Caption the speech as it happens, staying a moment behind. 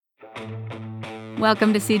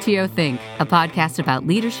Welcome to CTO Think, a podcast about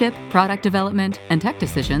leadership, product development, and tech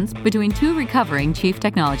decisions between two recovering chief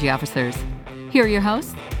technology officers. Here are your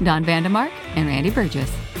hosts, Don Vandemark and Randy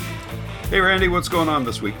Burgess. Hey, Randy, what's going on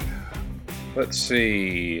this week? Let's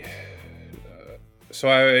see.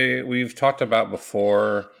 We've talked about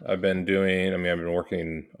before. I've been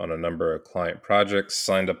working on a number of client projects,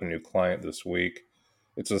 signed up a new client this week.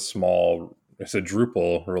 It's a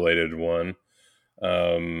Drupal related one.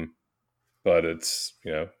 But it's,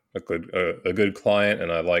 a good client,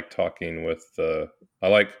 and I like talking with the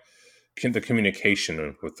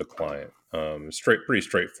communication with the client. Pretty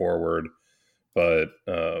straightforward, but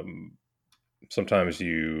sometimes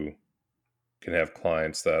you can have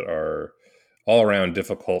clients that are all around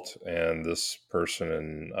difficult, and this person,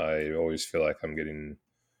 and I always feel like I'm getting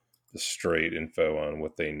the straight info on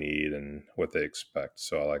what they need and what they expect.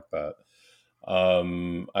 So I like that.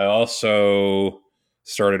 I also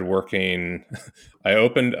started working. I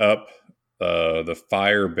opened up the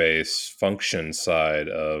Firebase function side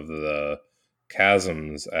of the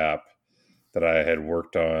Chasms app that I had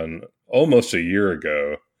worked on almost a year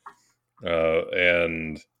ago.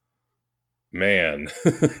 And man,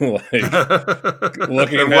 looking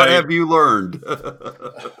and what have you learned?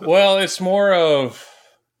 Well, it's more of,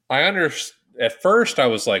 at first I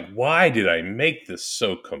was like, why did I make this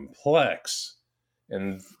so complex?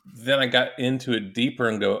 And then I got into it deeper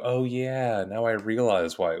and go, oh yeah, now I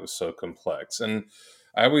realize why it was so complex. And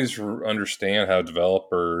I always understand how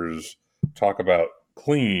developers talk about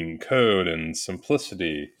clean code and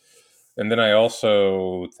simplicity. And then I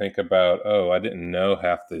also think about, I didn't know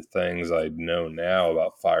half the things I know now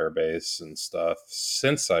about Firebase and stuff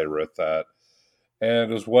since I wrote that.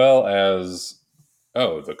 And as well as,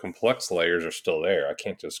 the complex layers are still there. I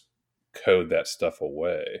can't just code that stuff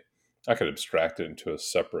away. I could abstract it into a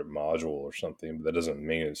separate module or something, but that doesn't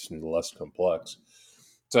mean it's less complex.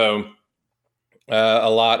 So a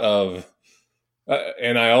lot of,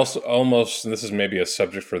 and I also almost, and this is maybe a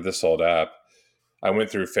subject for this old app, I went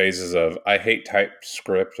through phases of, I hate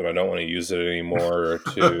TypeScript and I don't want to use it anymore,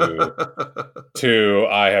 to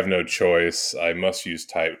I have no choice. I must use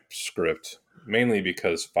TypeScript, mainly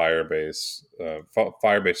because Firebase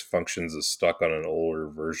Functions is stuck on an older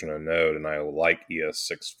version of Node, and I like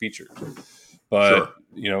ES6 features. But,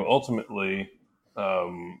 Sure. Ultimately,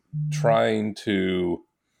 trying to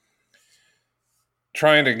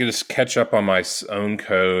just catch up on my own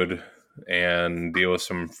code and deal with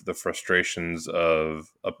some of the frustrations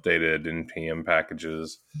of updated NPM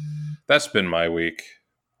packages. That's been my week.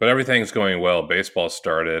 But everything's going well. Baseball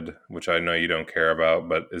started, which I know you don't care about,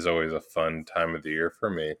 but is always a fun time of the year for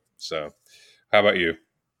me. So, how about you?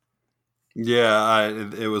 Yeah,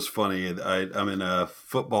 it was funny. I'm in a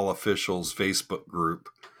football officials Facebook group,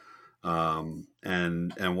 and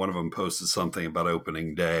one of them posted something about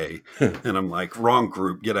opening day, and I'm like, wrong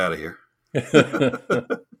group, get out of here,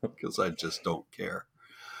 because I just don't care.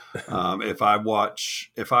 If I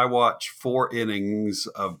watch 4 innings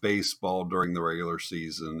of baseball during the regular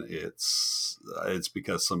season, it's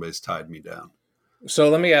because somebody's tied me down. So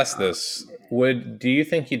let me ask this: do you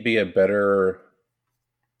think you'd be a better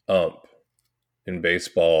ump in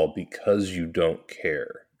baseball because you don't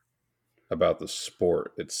care about the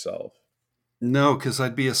sport itself? No, because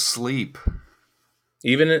I'd be asleep.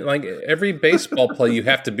 Even like every baseball play, you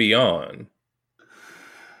have to be on.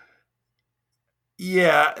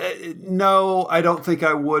 Yeah, no, I don't think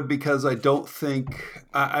I would, because I don't think,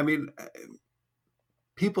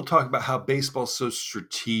 people talk about how baseball's so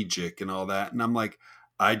strategic and all that, and I'm like,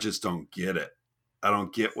 I just don't get it. I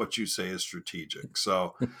don't get what you say is strategic.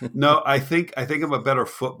 So no, I think I'm a better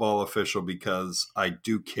football official because I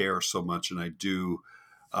do care so much, and I do,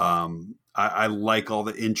 I like all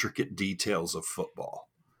the intricate details of football.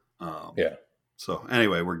 Yeah. So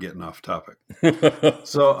anyway, we're getting off topic.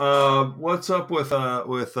 So what's up with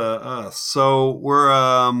us? So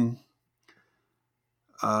we're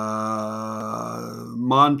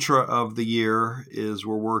mantra of the year is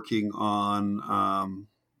we're working on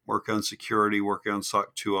security, working on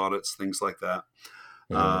SOC 2 audits, things like that.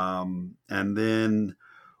 Mm-hmm. And then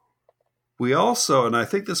we also, and I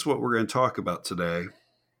think this is what we're going to talk about today,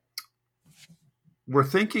 we're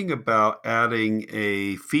thinking about adding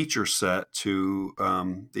a feature set to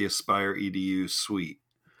the Aspire EDU suite,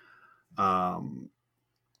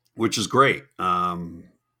 which is great.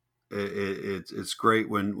 It's great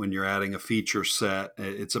when you're adding a feature set.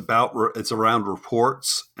 It's around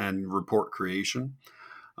reports and report creation,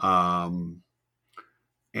 and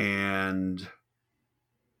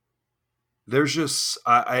there's just,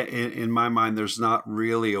 in my mind, there's not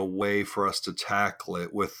really a way for us to tackle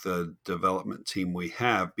it with the development team we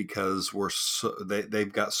have, because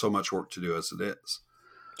they've got so much work to do as it is.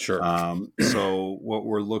 Sure. So what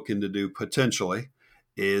we're looking to do potentially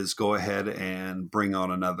is go ahead and bring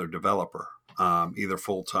on another developer, either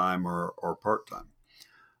full-time or part-time.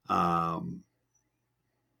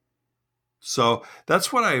 So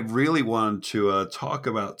that's what I really wanted to talk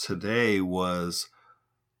about today, was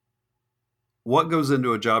what goes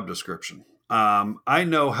into a job description. I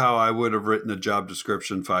know how I would have written a job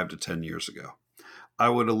description 5 to 10 years ago. I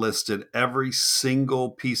would have listed every single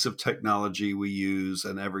piece of technology we use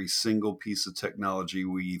and every single piece of technology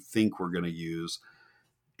we think we're going to use,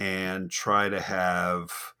 and try to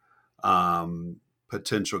have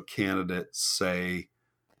potential candidates say,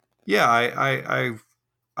 yeah,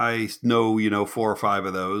 I know, 4 or 5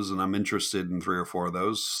 of those, and I'm interested in 3 or 4 of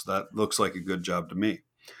those. That looks like a good job to me.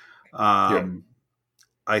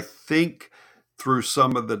 I think through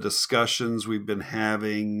some of the discussions we've been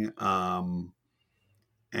having,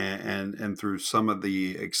 and through some of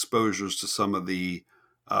the exposures to some of the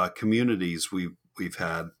communities we've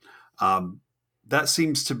had, that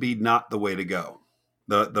seems to be not the way to go.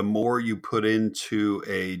 The more you put into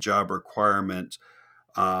a job requirement,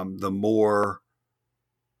 the more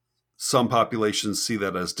some populations see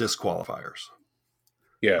that as disqualifiers.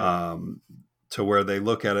 Yeah. To where they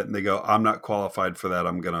look at it and they go, I'm not qualified for that.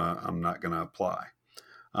 I'm not gonna apply.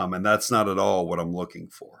 And that's not at all what I'm looking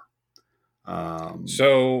for.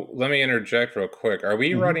 So let me interject real quick. Are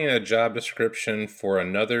we writing a job description for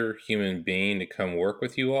another human being to come work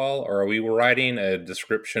with you all? Or are we writing a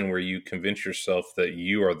description where you convince yourself that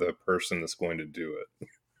you are the person that's going to do it?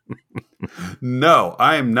 No,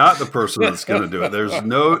 I am not the person that's going to do it.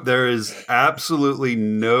 There is absolutely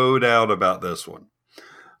no doubt about this one.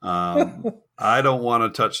 I don't want to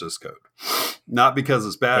touch this code. Not because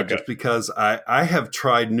it's bad, just because I have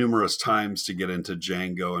tried numerous times to get into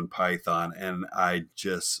Django and Python, and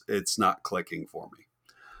it's not clicking for me.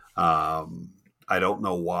 I don't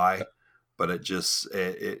know why, but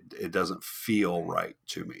it doesn't feel right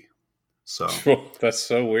to me. So that's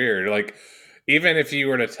so weird. Like, even if you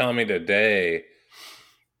were to tell me today,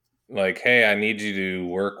 like, hey, I need you to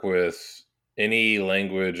work with any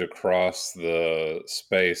language across the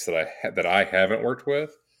space that I haven't worked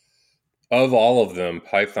with, of all of them,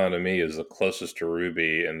 Python to me is the closest to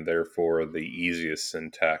Ruby, and therefore the easiest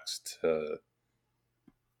syntax to.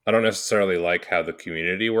 I don't necessarily like how the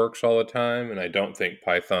community works all the time, and I don't think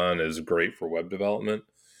Python is great for web development.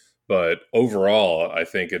 But overall, I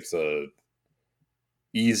think it's a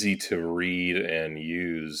easy to read and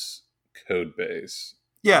use code base.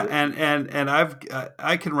 Yeah, and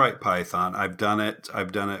I can write Python. I've done it.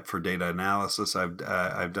 I've done it for data analysis. I've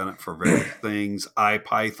done it for various things.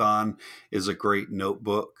 IPython is a great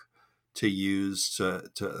notebook to use to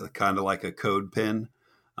kind of like a code pen,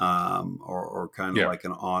 or kind of like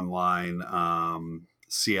an online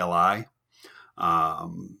CLI.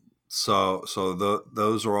 So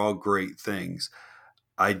those are all great things.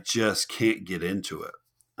 I just can't get into it.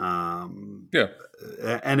 And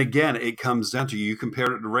again, it comes down to, you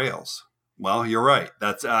compared it to Rails. Well, you're right.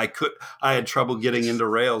 I had trouble getting into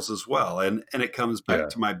Rails as well. And it comes back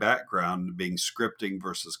to my background being scripting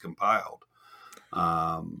versus compiled.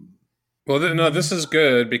 Well, no, this is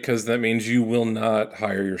good, because that means you will not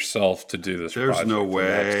hire yourself to do this. There's no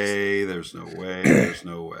way. There's no way. There's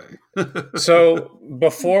no way. So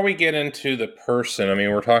before we get into the person, I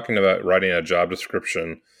mean, we're talking about writing a job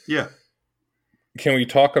description. Yeah. Can we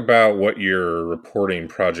talk about what your reporting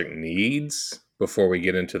project needs before we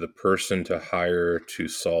get into the person to hire to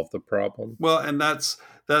solve the problem? Well, and that's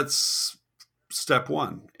step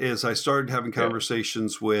one. Is I started having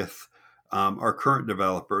conversations with our current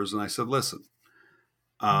developers, and I said, listen,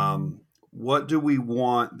 what do we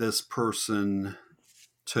want this person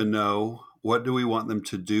to know? What do we want them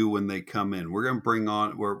to do when they come in? We're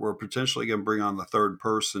potentially going to bring on the third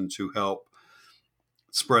person to help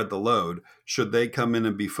spread the load. Should they come in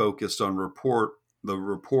and be focused on the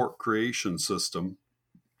report creation system?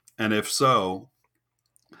 And if so,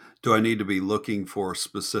 do I need to be looking for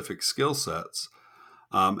specific skill sets?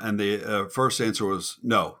 And the first answer was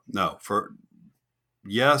no.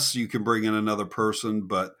 Yes, you can bring in another person,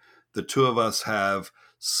 but the two of us have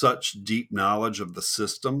such deep knowledge of the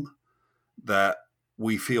system that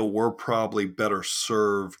we feel we're probably better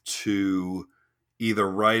served to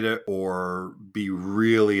either write it or be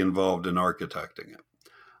really involved in architecting it.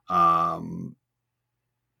 A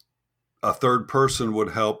third person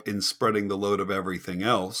would help in spreading the load of everything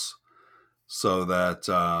else, so that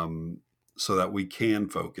we can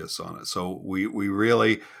focus on it. So we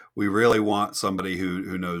really we really want somebody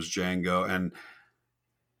who knows Django. And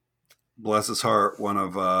bless his heart, one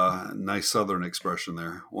of nice Southern expression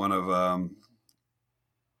there. One of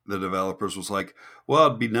the developers was like, well,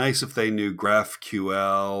 it'd be nice if they knew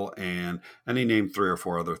GraphQL, and he named 3 or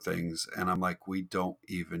 4 other things. And I'm like, we don't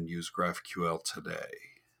even use GraphQL today.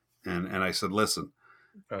 And I said, listen,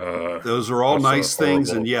 those are all nice things.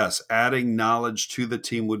 And yes, adding knowledge to the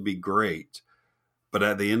team would be great. But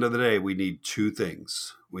at the end of the day, we need 2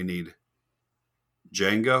 things. We need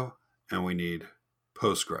Django and we need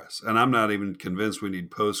Postgres. And I'm not even convinced we need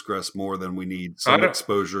Postgres more than we need some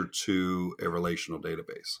exposure to a relational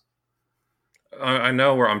database. I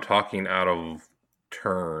know where I'm talking out of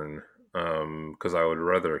turn, because I would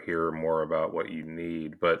rather hear more about what you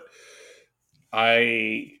need. But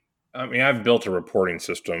I mean, I've built a reporting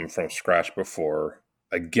system from scratch before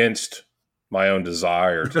against my own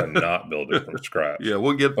desire to not build it from scratch. Yeah,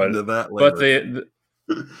 we'll get into that later. But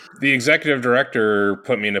the executive director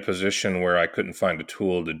put me in a position where I couldn't find a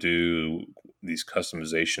tool to do these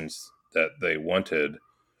customizations that they wanted.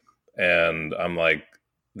 And I'm like,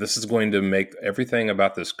 this is going to make everything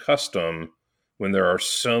about this custom when there are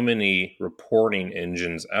so many reporting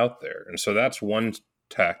engines out there. And so that's one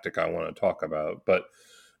tactic I want to talk about. But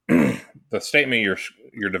the statement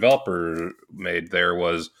your developer made there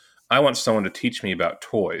was, I want someone to teach me about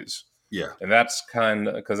toys. Yeah. And that's kind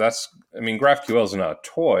of, because GraphQL is not a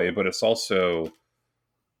toy, but it's also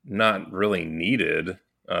not really needed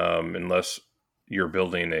unless you're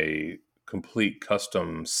building a complete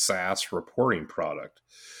custom SaaS reporting product.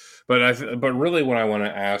 But really what I want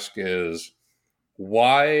to ask is,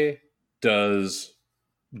 why does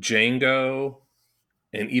Django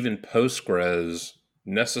and even Postgres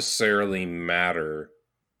necessarily matter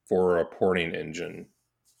for a reporting engine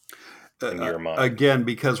in your mind? Again,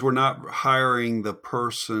 because we're not hiring the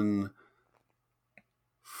person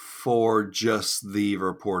for just the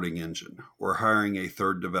reporting engine. We're hiring a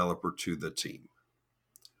third developer to the team.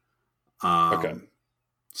 Okay.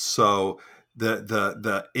 So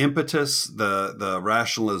the impetus, the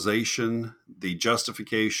rationalization, the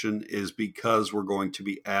justification is because we're going to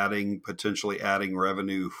be potentially adding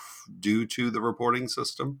revenue due to the reporting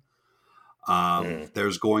system.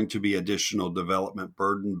 There's going to be additional development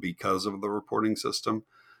burden because of the reporting system.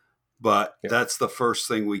 But that's the first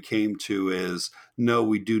thing we came to is, no,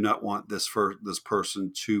 we do not want this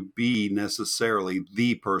person to be necessarily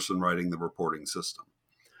the person writing the reporting system.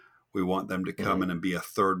 We want them to come in and be a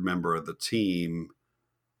third member of the team,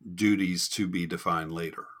 duties to be defined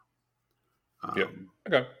later.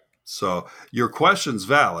 Okay. So your question's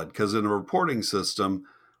valid, because in a reporting system,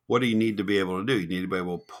 what do you need to be able to do? You need to be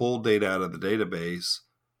able to pull data out of the database,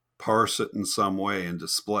 parse it in some way, and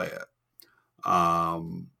display it.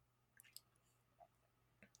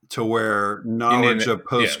 To where knowledge of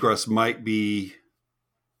Postgres might be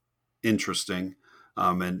interesting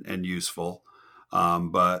and useful.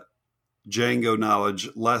 But Django knowledge,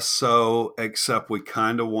 less so, except we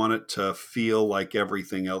kind of want it to feel like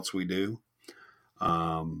everything else we do.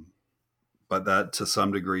 But that to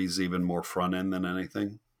some degree is even more front end than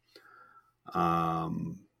anything.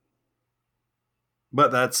 But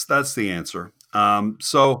that's the answer.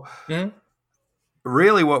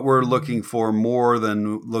 Really what we're looking for, more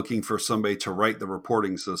than looking for somebody to write the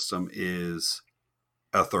reporting system, is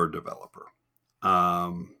a third developer.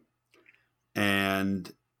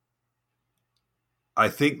 And I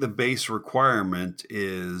think the base requirement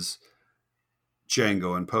is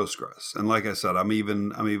Django and Postgres. And like I said, I'm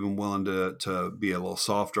even willing to be a little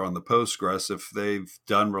softer on the Postgres. If they've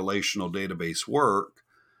done relational database work,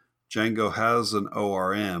 Django has an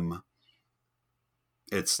ORM.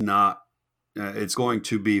 It's going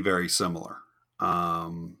to be very similar.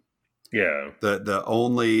 The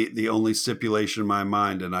only stipulation in my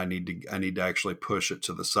mind, and I need to actually push it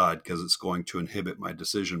to the side because it's going to inhibit my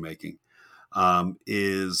decision making,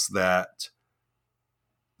 is that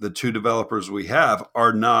the 2 developers we have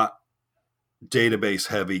are not database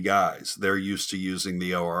heavy guys. They're used to using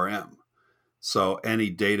the ORM. So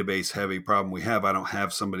any database heavy problem we have, I don't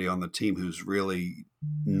have somebody on the team who's really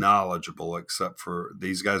knowledgeable, except for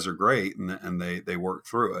these guys are great and they work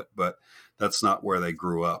through it, but that's not where they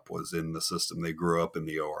grew up, was in the system. They grew up in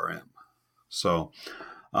the ORM. So,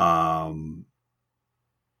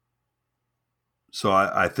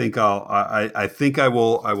 I think I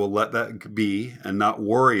will let that be and not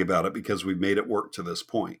worry about it, because we've made it work to this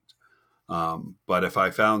point. But if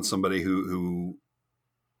I found somebody who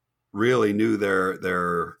really knew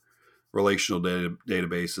their relational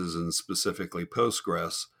databases, and specifically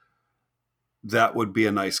Postgres, that would be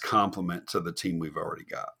a nice complement to the team we've already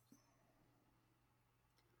got.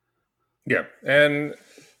 Yeah. And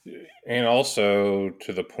And also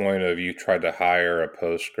to the point of you tried to hire a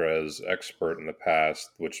Postgres expert in the past,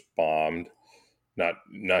 which bombed,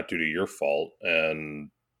 not due to your fault, and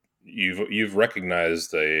you've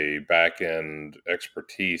recognized a back end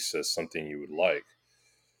expertise as something you would like.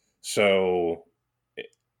 So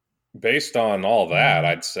based on all that,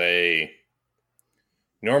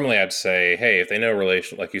 normally I'd say, hey, if they know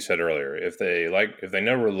like you said earlier, if they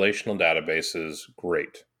know relational databases,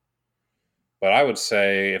 great. But I would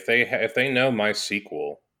say if they know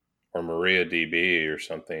MySQL or MariaDB or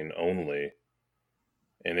something only,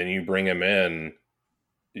 and then you bring them in,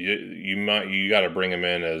 you got to bring them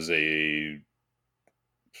in as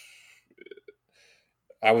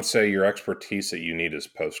I would say your expertise that you need is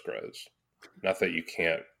Postgres. Not that you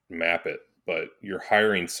can't map it, but you're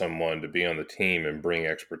hiring someone to be on the team and bring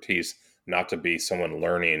expertise, not to be someone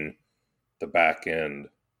learning the back end.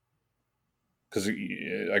 Because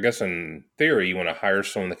I guess in theory, you want to hire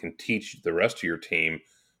someone that can teach the rest of your team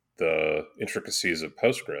the intricacies of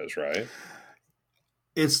Postgres, right?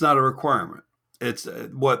 It's not a requirement. It's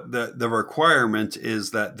what the requirement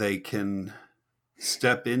is that they can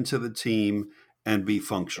step into the team and be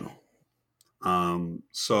functional.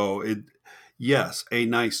 Yes, a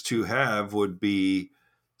nice to have would be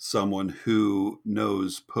someone who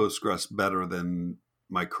knows Postgres better than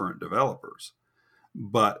my current developers,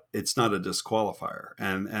 but it's not a disqualifier.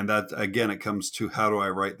 And that, again, it comes to how do I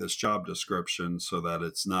write this job description so that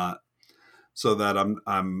it's not, so that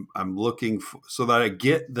I'm looking for, so that I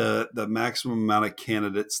get the maximum amount of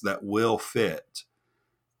candidates that will fit,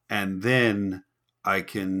 and then I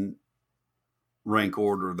can rank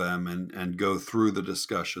order them and go through the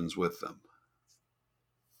discussions with them.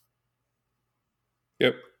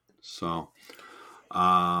 Yep. So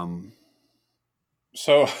now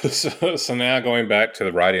going back to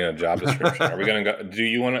the writing a job description, are we going to go? Do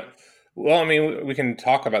you want to? Well, I mean, we can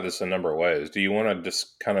talk about this in a number of ways. Do you want to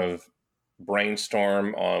just kind of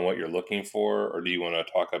brainstorm on what you're looking for, or do you want to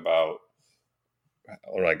talk about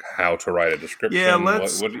like how to write a description? Yeah,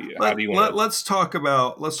 let's talk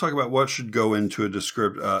about what should go into a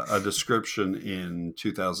description in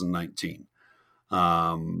 2019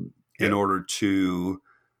 in order to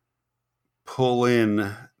pull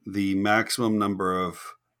in the maximum number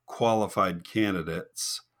of qualified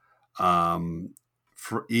candidates, even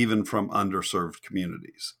from underserved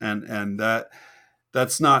communities, and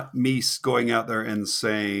that's not me going out there and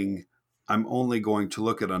saying I'm only going to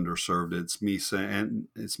look at underserved. It's me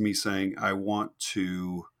saying I want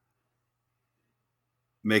to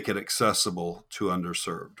make it accessible to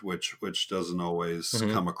underserved, which doesn't always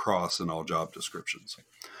come across in all job descriptions.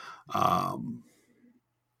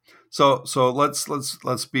 So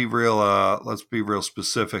let's be real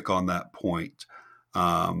specific on that point.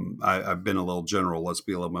 I've been a little general. Let's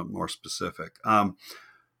be a little bit more specific.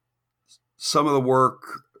 Some of the work,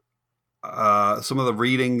 some of the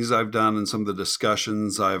readings I've done, and some of the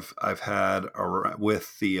discussions I've had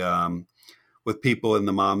with people in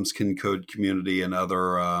the Moms Can Code community and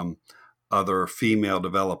other female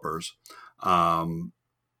developers.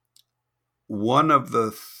 One of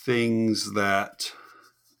the things that,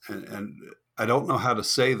 and I don't know how to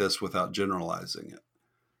say this without generalizing it,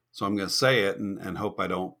 so I'm going to say it and hope I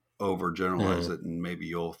don't overgeneralize it, and maybe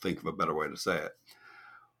you'll think of a better way to say it.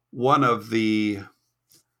 One of the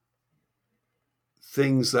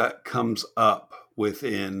things that comes up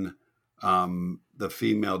within the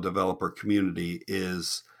female developer community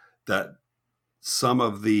is that some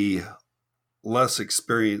of the less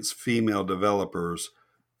experienced female developers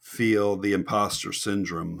feel the imposter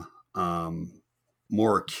syndrome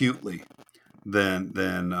more acutely than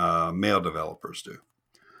male developers do.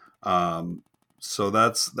 So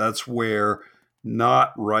that's where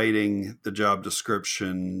not writing the job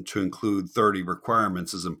description to include 30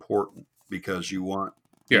 requirements is important, because you want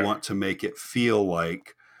to make it feel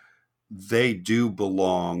like they do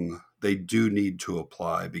belong, they do need to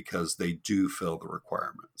apply because they do fill the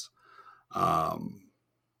requirements.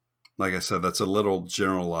 Like I said, that's a little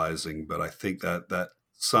generalizing, but I think that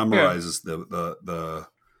summarizes the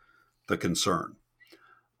concern.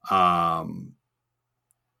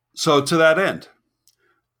 So to that end,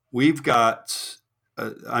 we've got,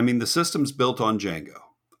 the system's built on Django.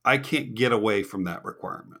 I can't get away from that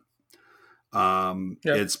requirement.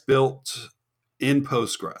 It's built in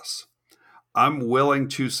Postgres. I'm willing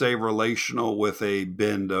to say relational with a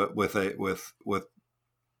bend with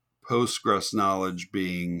Postgres knowledge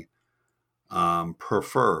being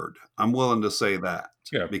preferred. I'm willing to say that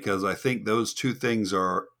because I think those two things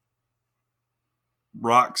are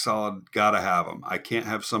rock solid. Got to have them. I can't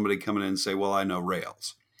have somebody coming in and say, "Well, I know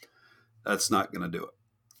Rails." That's not going to do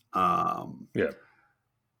it.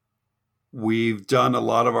 We've done a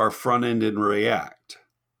lot of our front end in React.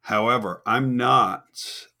 However, I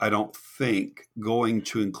don't think, going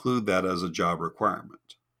to include that as a job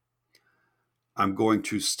requirement. I'm going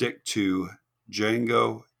to stick to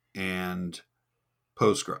Django and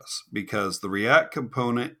Postgres, because the React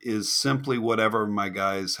component is simply whatever my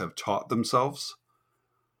guys have taught themselves.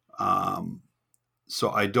 So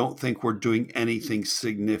I don't think we're doing anything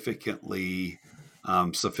significantly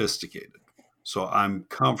sophisticated. So I'm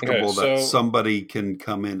comfortable that somebody can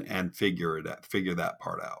come in and figure that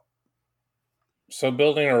part out. So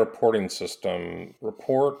building a reporting system,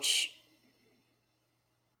 reports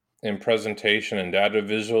and presentation and data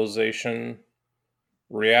visualization,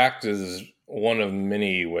 React is one of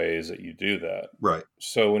many ways that you do that. Right.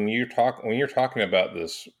 So when you're talking about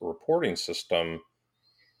this reporting system,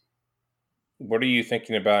 what are you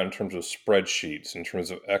thinking about in terms of spreadsheets, in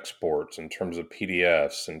terms of exports, in terms of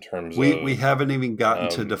PDFs, in terms of... We haven't even gotten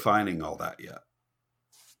to defining all that yet.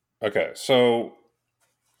 Okay, so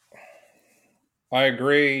I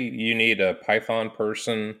agree you need a Python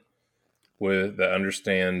person that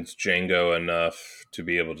understands Django enough to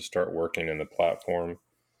be able to start working in the platform.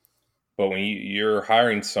 But when you're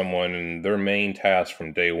hiring someone and their main task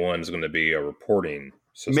from day one is going to be a reporting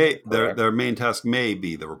system, their main task may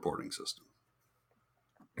be the reporting system.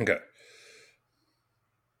 Okay.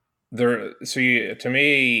 To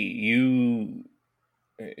me,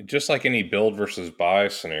 just like any build versus buy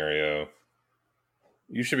scenario,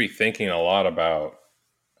 you should be thinking a lot about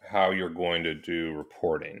how you're going to do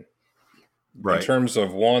reporting. Right. In terms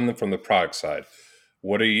of one, from the product side,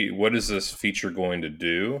 what is this feature going to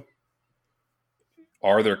do?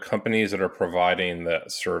 Are there companies that are providing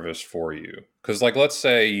that service for you? Because, like, let's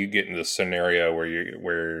say you get into a scenario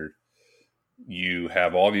where you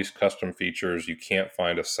have all these custom features, you can't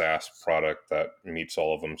find a SaaS product that meets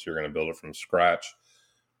all of them, so you're going to build it from scratch.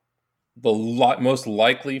 The most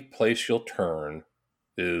likely place you'll turn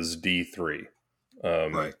is D3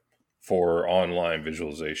 right. for online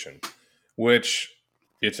visualization, which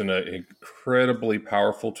it's an incredibly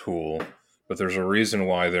powerful tool, but there's a reason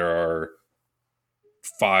why there are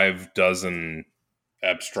 6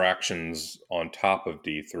 abstractions on top of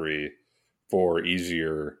D3 for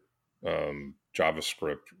easier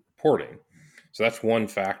JavaScript reporting. So that's one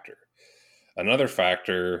factor. Another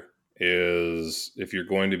factor is if you're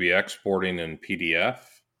going to be exporting in PDF,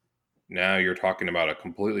 now you're talking about a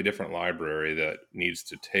completely different library that needs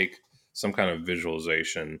to take some kind of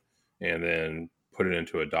visualization and then put it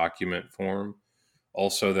into a document form.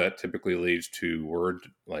 Also, that typically leads to Word,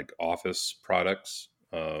 like Office products.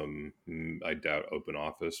 I doubt Open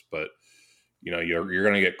Office, but you're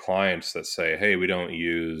going to get clients that say, "Hey, we don't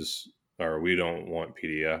want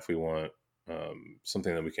PDF. We want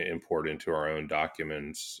something that we can import into our own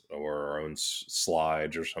documents or our own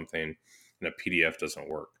slides or something," and a PDF doesn't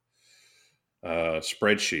work.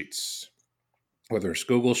 Spreadsheets, whether it's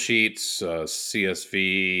Google Sheets,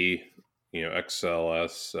 CSV, Excel,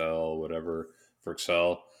 SL, whatever for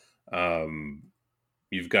Excel.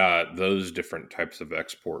 You've got those different types of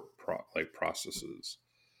export processes.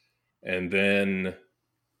 And then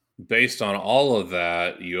based on all of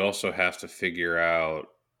that, you also have to figure out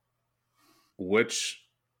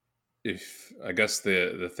the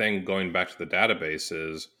thing going back to the database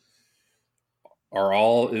is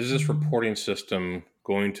this reporting system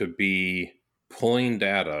going to be pulling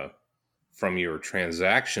data from your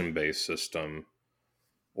transaction-based system,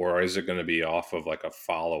 or is it going to be off of like a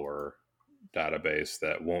follower database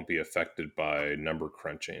that won't be affected by number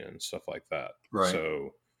crunching and stuff like that? Right.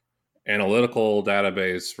 So analytical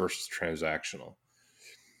database versus transactional.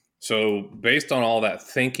 So based on all that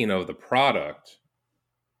thinking of the product,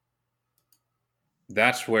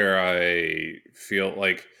 that's where I feel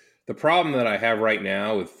like the problem that I have right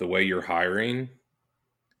now with the way you're hiring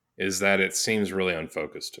is that it seems really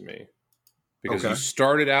unfocused to me. Because you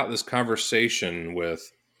started out this conversation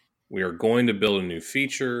with, we are going to build a new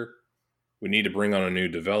feature, we need to bring on a new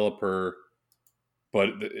developer, but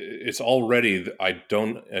it's already, I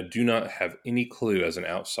do not have any clue as an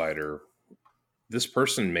outsider. This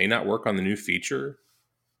person may not work on the new feature,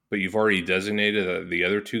 but you've already designated that the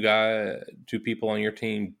other two people on your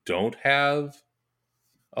team don't have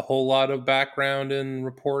a whole lot of background in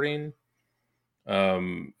reporting.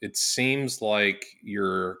 It seems like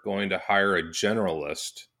you're going to hire a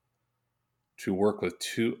generalist to work with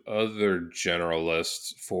two other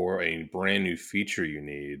generalists for a brand new feature you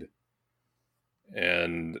need.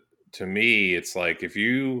 And to me, it's like if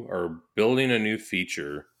you are building a new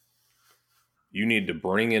feature, you need to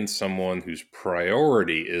bring in someone whose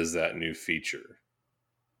priority is that new feature.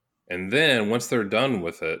 And then once they're done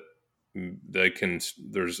with it,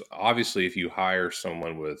 there's obviously, if you hire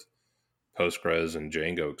someone with Postgres and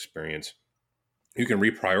Django experience, you can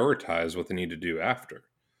reprioritize what they need to do after.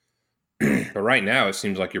 But right now, it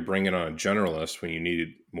seems like you're bringing on a generalist when you needed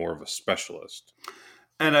more of a specialist.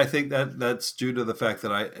 And I think that's due to the fact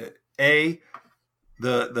that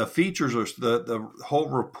the features are the whole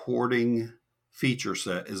reporting feature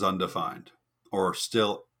set is undefined, or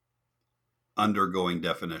still undergoing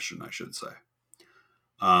definition, I should say.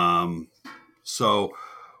 So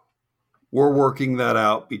we're working that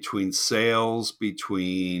out between sales,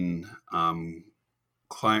 between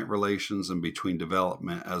client relations, and between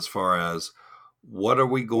development, as far as what are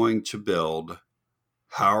we going to build,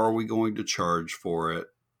 how are we going to charge for it,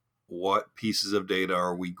 what pieces of data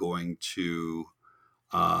are we going to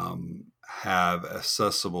have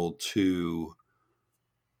accessible to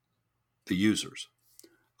the users.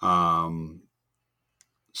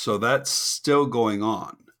 So that's still going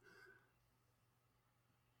on.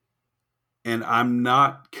 And I'm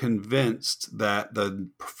not convinced that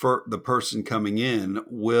the person coming in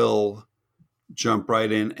will jump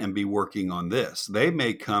right in and be working on this. They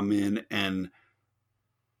may come in and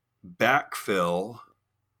backfill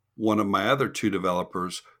one of my other two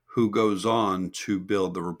developers who goes on to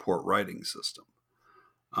build the report writing system,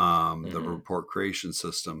 the report creation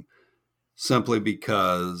system, simply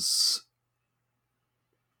because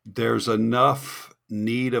there's enough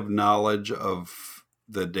need of knowledge of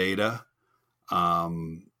the data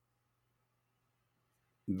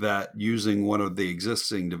that using one of the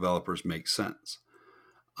existing developers makes sense.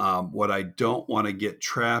 What I don't want to get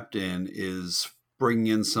trapped in is bringing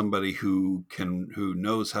in somebody who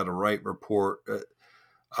knows how to write report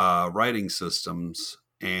writing systems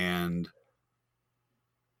and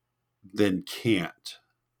then can't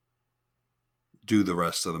do the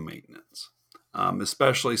rest of the maintenance.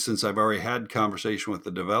 Especially since I've already had conversation with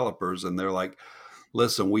the developers and they're like,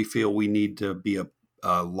 listen, we feel we need to be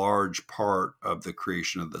a large part of the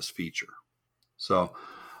creation of this feature. So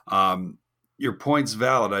your point's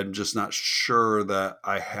valid. I'm just not sure that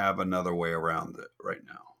I have another way around it right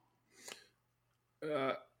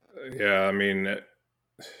now. Yeah, I mean,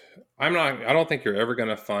 I don't think you're ever going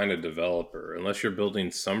to find a developer unless you're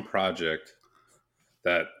building some project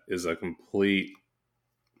that is a complete,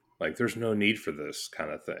 like, there's no need for this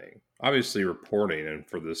kind of thing. Obviously, reporting, and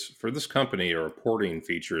for this company, a reporting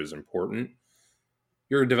feature is important.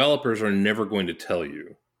 Your developers are never going to tell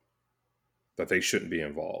you that they shouldn't be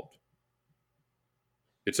involved.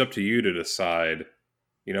 It's up to you to decide,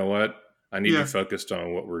 you know what, I need you focused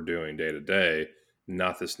on what we're doing day to day,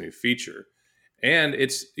 not this new feature. And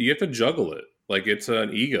you have to juggle it. Like, it's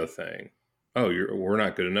an ego thing. Oh, we're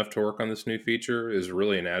not good enough to work on this new feature is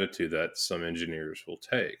really an attitude that some engineers will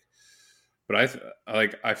take. But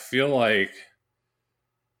I feel like,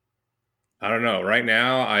 I don't know. Right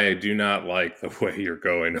now, I do not like the way you're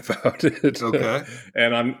going about it. Okay.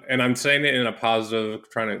 and I'm saying it in a positive,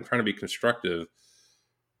 trying to be constructive.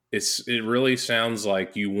 It really sounds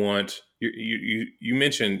like you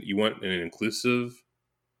mentioned you want an inclusive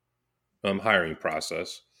hiring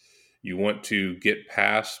process. You want to get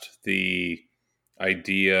past the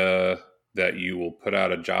idea that you will put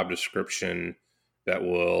out a job description that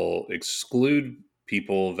will exclude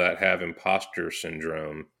people that have imposter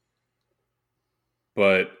syndrome,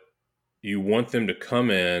 but you want them to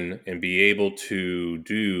come in and be able to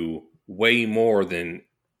do way more than,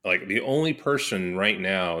 like, the only person right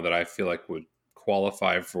now that I feel like would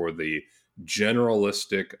qualify for the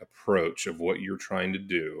generalistic approach of what you're trying to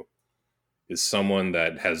do is someone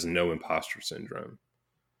that has no imposter syndrome,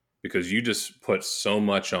 because you just put so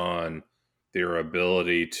much on their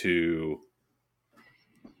ability to,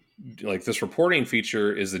 like, this reporting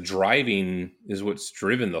feature is what's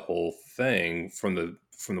driven the whole thing from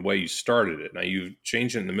the way you started it. Now, you've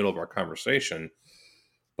changed it in the middle of our conversation,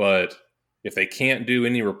 but if they can't do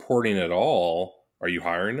any reporting at all, are you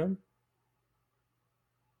hiring them?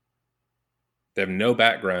 They have no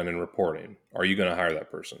background in reporting. Are you going to hire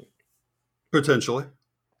that person? Potentially.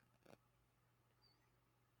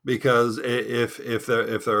 Because if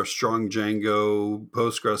they're a strong Django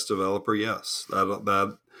Postgres developer, yes,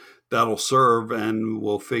 that'll serve, and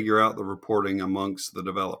we'll figure out the reporting amongst the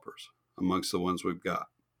developers, amongst the ones we've got.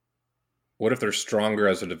 What if they're stronger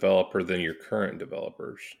as a developer than your current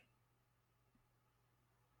developers?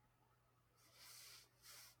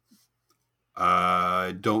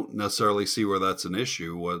 I don't necessarily see where that's an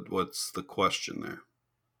issue. What's the question there?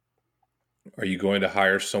 Are you going to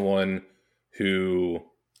hire someone who,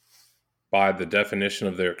 by the definition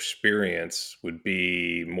of their experience, would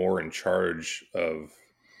be more in charge of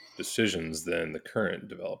decisions than the current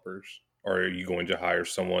developers? Or are you going to hire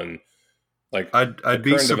someone Like I'd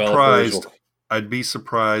be surprised. I'd be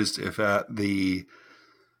surprised if at the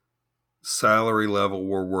salary level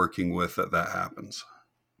we're working with that happens.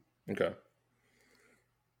 Okay.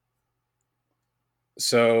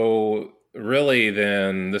 So really,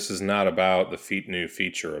 then this is not about the new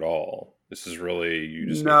feature at all. This is really you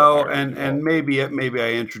just need to No, hire and maybe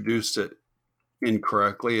I introduced it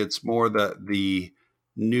incorrectly. It's more that the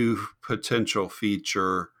new potential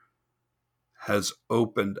feature has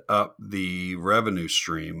opened up the revenue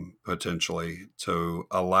stream potentially to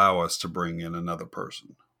allow us to bring in another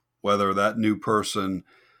person. Whether that new person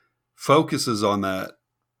focuses on that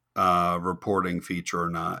reporting feature or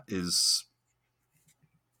not is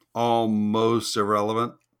almost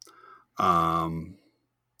irrelevant. And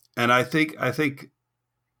I think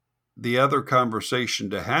the other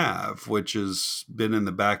conversation to have, which has been in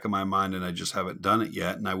the back of my mind and I just haven't done it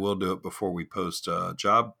yet, and I will do it before we post a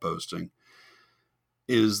job posting,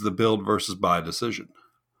 is the build versus buy decision.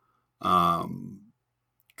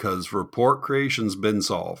 Because report creation's been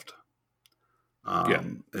solved.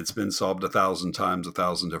 It's been solved 1,000 times,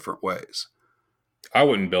 1,000 different ways. I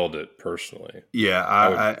wouldn't build it personally. Yeah,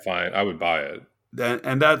 I would buy it.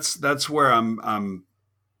 And that's where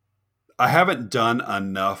I haven't done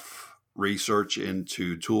enough research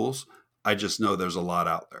into tools. I just know there's a lot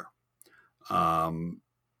out there.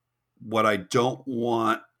 What I don't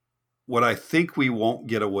want, what I think we won't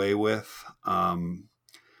get away with,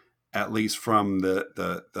 at least from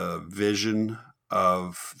the vision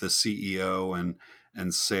of the CEO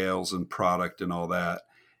and sales and product and all that,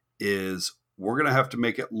 is we're going to have to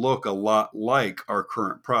make it look a lot like our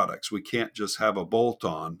current products. We can't just have a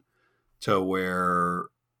bolt-on to where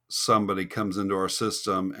somebody comes into our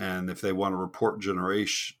system and if they want a report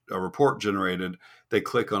generated, they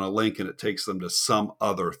click on a link and it takes them to some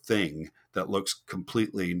other thing that looks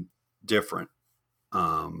completely different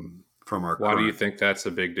from our Why do you think that's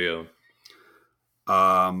a big deal?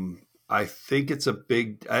 I think it's a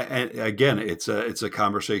big, and again, it's a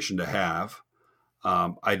conversation to have.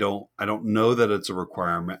 I don't know that it's a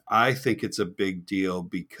requirement. I think it's a big deal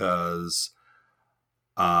because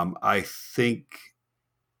I think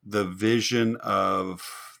the vision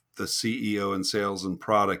of the CEO and sales and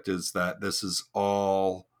product is that this is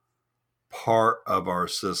all part of our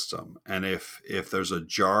system. And if there's a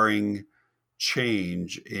jarring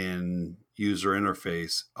change in user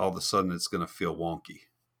interface, all of a sudden it's going to feel wonky.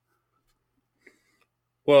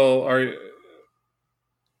 Well,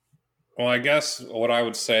 I guess what I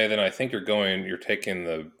would say then, I think you're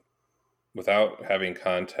taking without having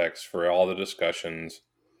context for all the discussions,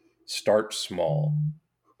 start small.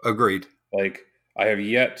 Agreed. Like, I have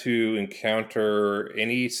yet to encounter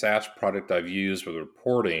any SaaS product I've used with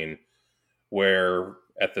reporting where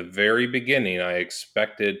at the very beginning I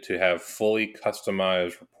expected to have fully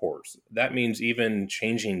customized reports. That means even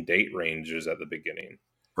changing date ranges at the beginning.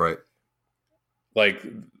 Right. Like,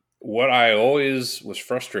 what I always was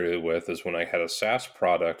frustrated with is when I had a SaaS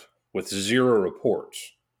product with 0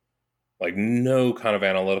 reports, like no kind of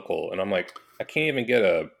analytical. And I'm like, I can't even get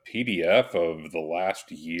a PDF of the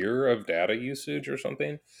last year of data usage or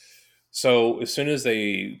something. So as soon as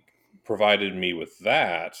they provided me with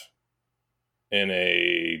that in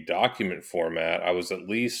a document format, I was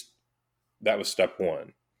that was step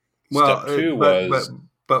 1. Well, step 2 was...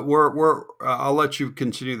 But we're I'll let you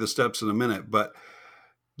continue the steps in a minute, but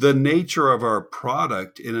the nature of our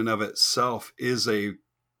product in and of itself is a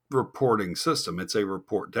reporting system. It's a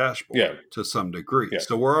report dashboard to some degree. Yeah.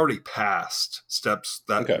 So we're already past steps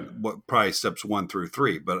probably steps 1 through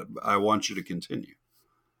 3, but I want you to continue.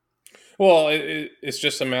 Well, it's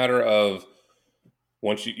just a matter of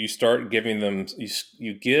once you start giving them,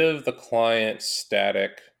 you give the client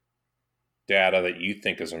static data that you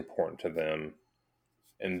think is important to them.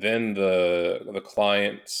 And then the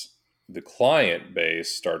client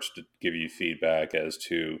base starts to give you feedback as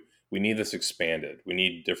to, we need this expanded. We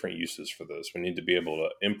need different uses for this. We need to be able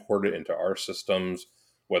to import it into our systems,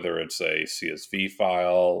 whether it's a CSV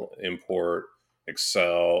file, import, Excel,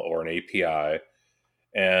 or an API.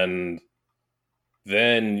 And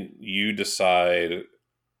then you decide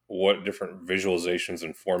what different visualizations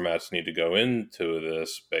and formats need to go into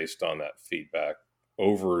this based on that feedback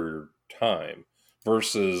over time.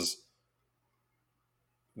 Versus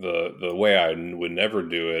the way I would never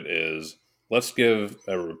do it is, let's give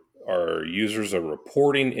our users a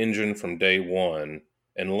reporting engine from day 1,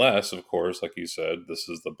 unless, of course, like you said, this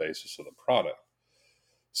is the basis of the product.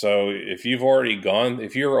 So if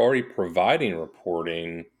you're already providing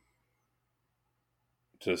reporting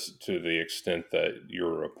to the extent that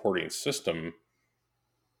your reporting system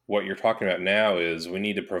what you're talking about now is we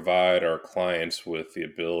need to provide our clients with the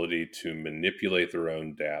ability to manipulate their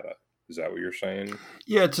own data. Is that what you're saying?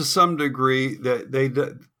 Yeah, to some degree,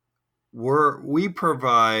 that we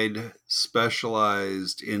provide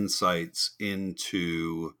specialized insights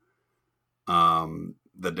into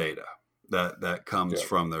the data that comes Yeah.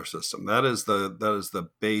 from their system. That is the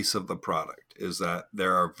base of the product, is that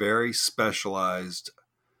there are very specialized,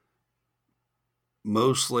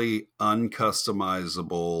 mostly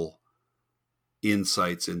uncustomizable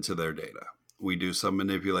insights into their data. We do some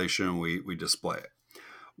manipulation, we display it.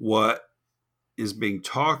 What is being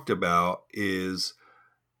talked about is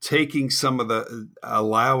taking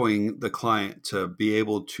allowing the client to be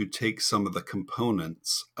able to take some of the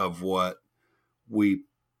components of what we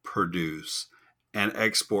produce and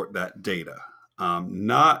export that data.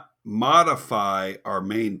 Not modify our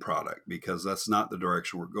main product, because that's not the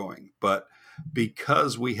direction we're going. But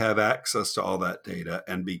because we have access to all that data,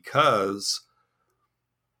 and because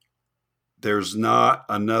there's not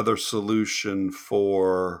another solution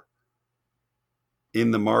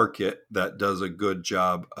in the market that does a good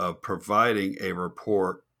job of providing a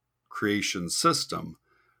report creation system,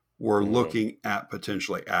 we're looking at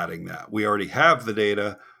potentially adding that. We already have the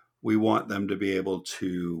data. We want them to be able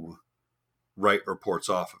to write reports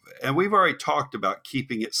off of it. And we've already talked about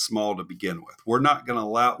keeping it small to begin with. We're not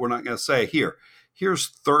going to say, here's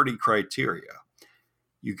 30 criteria.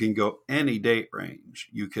 You can go any date range.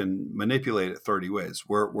 You can manipulate it 30 ways.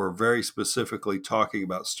 We're very specifically talking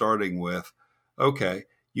about starting with, okay,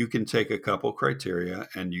 you can take a couple criteria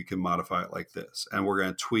and you can modify it like this. And we're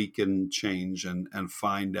going to tweak and change and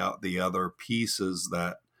find out the other pieces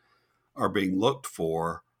that are being looked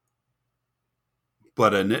for.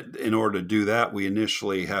 But in order to do that, we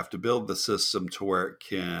initially have to build the system to where it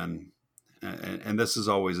can, and this is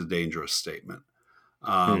always a dangerous statement,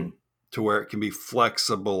 to where it can be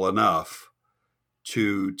flexible enough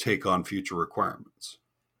to take on future requirements.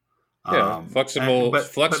 Yeah, flexible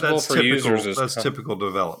for users is typical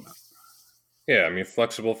development. Yeah, I mean,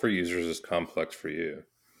 flexible for users is complex for you.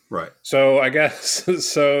 Right. So I guess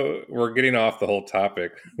we're getting off the whole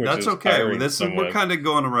topic. That's okay. We're kind of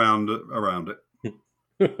going around it.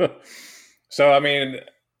 So I mean,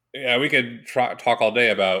 yeah, we could talk all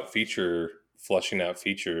day about fleshing out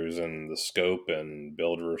features and the scope and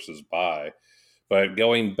build versus buy, but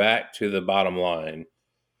going back to the bottom line,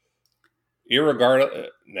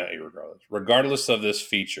 regardless of this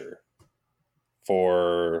feature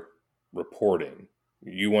for reporting,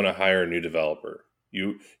 you want to hire a new developer.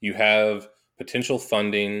 You have potential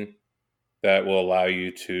funding that will allow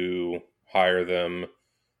you to hire them.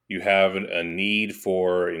 You have a need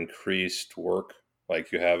for increased work,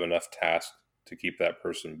 like you have enough tasks to keep that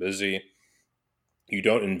person busy. You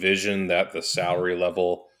don't envision that the salary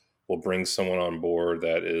level will bring someone on board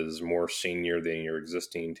that is more senior than your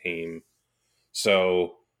existing team.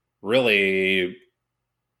 So really,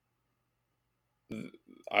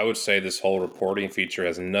 I would say this whole reporting feature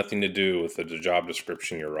has nothing to do with the job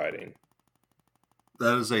description you're writing.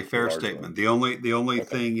 That is a fair statement. The only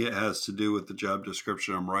thing it has to do with the job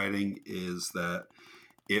description I'm writing is that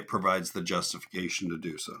it provides the justification to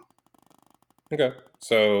do so. Okay.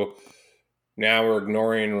 So now we're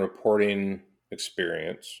ignoring reporting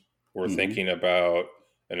experience. We're thinking about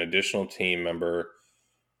an additional team member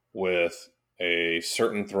with a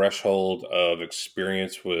certain threshold of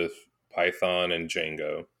experience with Python and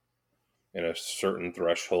Django, and a certain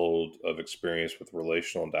threshold of experience with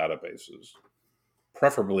relational databases.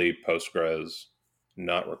 Preferably Postgres,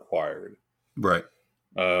 not required. Right.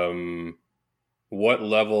 What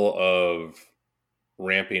level of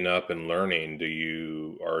ramping up and learning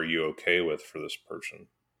are you okay with for this person?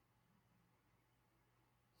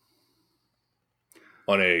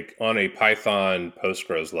 On a Python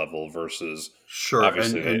Postgres level versus sure,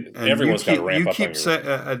 obviously and everyone's got to ramp up. You keep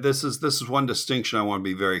saying this is one distinction I want to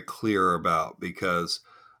be very clear about, because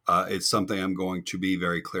it's something I'm going to be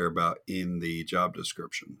very clear about in the job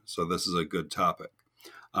description. So this is a good topic.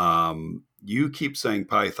 You keep saying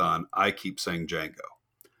Python, I keep saying Django.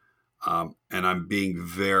 And I'm being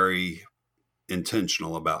very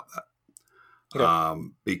intentional about that. Okay.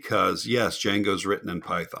 Because yes, Django's written in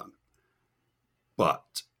Python.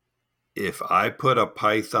 But if I put a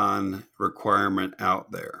Python requirement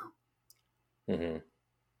out there,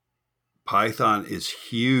 Python is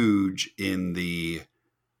huge in the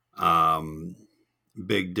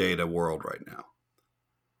big data world right now.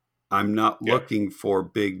 I'm not looking for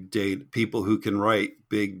big data people who can write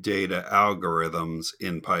big data algorithms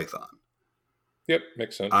in Python. Yep,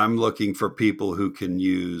 makes sense. I'm looking for people who can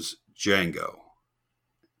use Django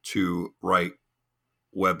to write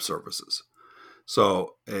web services.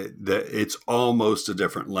 So it's almost a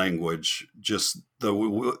different language. Just the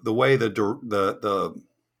way the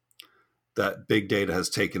that big data has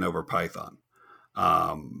taken over Python.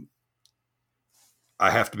 I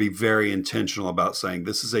have to be very intentional about saying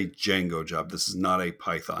this is a Django job. This is not a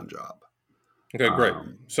Python job. Okay, great.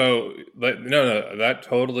 So no, that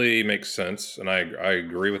totally makes sense, and I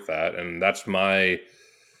agree with that. And that's my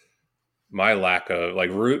lack of like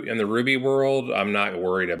in the Ruby world. I'm not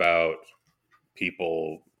worried about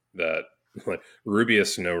people that like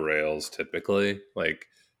Rubyous no Rails typically like.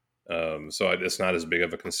 So it's not as big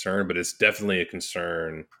of a concern, but it's definitely a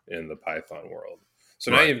concern in the Python world. So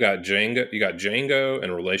now you've got Django,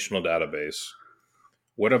 and relational database.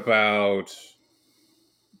 What about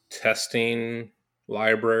testing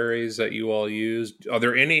libraries that you all use? Are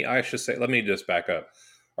there any, I should say, let me just back up.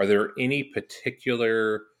 Are there any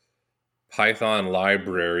particular Python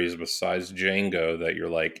libraries besides Django that you're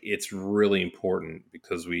like, it's really important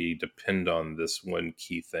because we depend on this one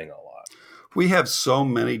key thing a lot? We have so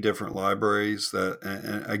many different libraries that,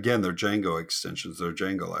 and again, they're Django extensions, they're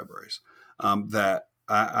Django libraries, that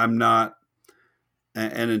I'm not,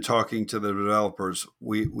 and in talking to the developers,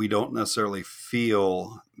 we don't necessarily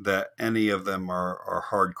feel that any of them are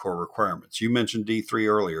hardcore requirements. You mentioned D3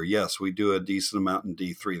 earlier. Yes, we do a decent amount in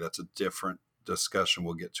D3. That's a different discussion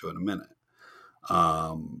we'll get to in a minute.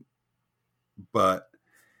 But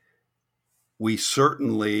we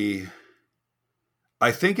certainly,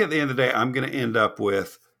 I think at the end of the day, I'm going to end up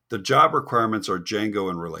with the job requirements are Django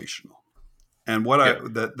and relational. And what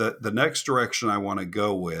the next direction I want to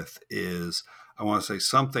go with is I want to say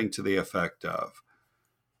something to the effect of,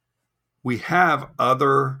 we have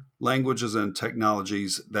other languages and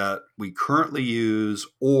technologies that we currently use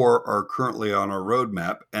or are currently on our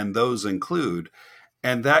roadmap, and those include,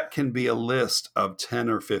 and that can be a list of 10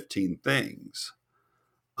 or 15 things.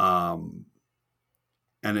 And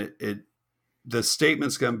the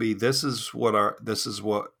statement's going to be, this is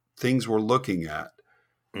what things we're looking at.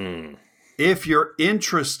 If you're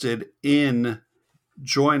interested in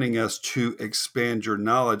joining us to expand your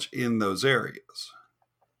knowledge in those areas,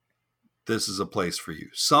 this is a place for you.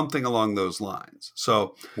 Something along those lines.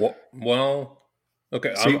 So, well,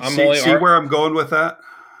 okay. See where I'm going with that?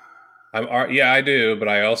 Yeah, I do. But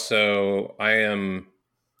I am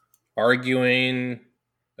arguing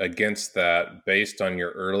against that based on your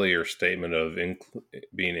earlier statement of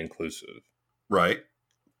being inclusive. Right.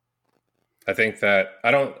 I think that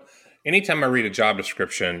anytime I read a job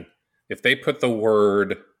description, if they put the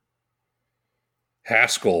word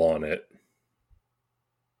Haskell on it,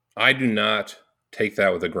 I do not take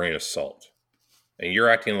that with a grain of salt. And you're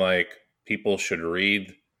acting like people should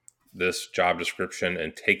read this job description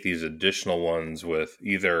and take these additional ones with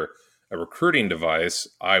either a recruiting device,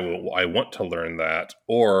 I want to learn that,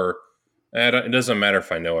 or it doesn't matter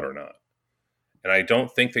if I know it or not. And I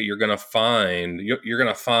don't think that you're going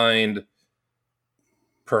to find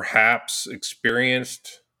perhaps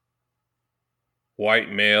experienced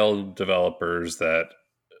white male developers that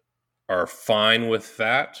are fine with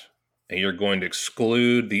that, and you're going to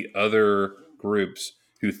exclude the other groups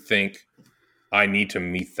who think I need to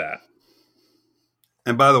meet that.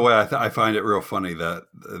 And by the way, I find it real funny that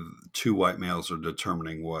two white males are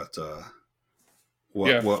determining what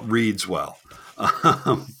reads well.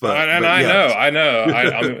 I know.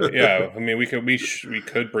 I mean, we could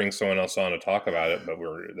bring someone else on to talk about it, but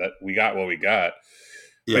we got what we got.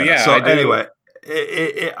 Yeah. So anyway,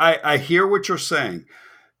 I hear what you're saying,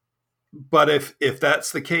 but if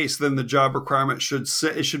that's the case, then the job requirement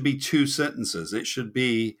should be two sentences. It should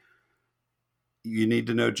be, you need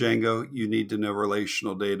to know Django, you need to know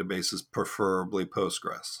relational databases, preferably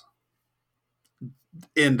Postgres.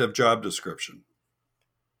 End of job description.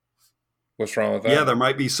 What's wrong with that? Yeah, there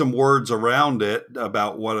might be some words around it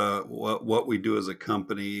about what we do as a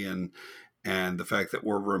company and the fact that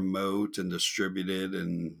we're remote and distributed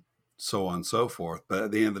and so on and so forth. But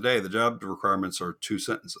at the end of the day, the job requirements are two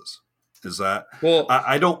sentences. Is that? Well,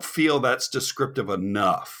 I don't feel that's descriptive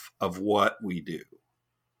enough of what we do.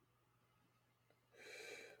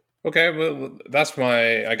 Okay, well,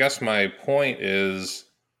 I guess my point is,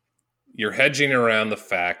 you're hedging around the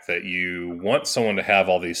fact that you want someone to have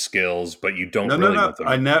all these skills, but you don't want them.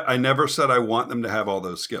 I never said I want them to have all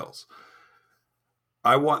those skills.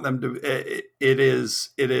 I want them to. It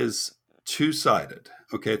is two-sided.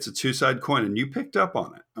 Okay, it's a two-sided coin, and you picked up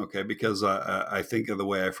on it. Okay, because I think of the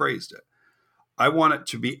way I phrased it. I want it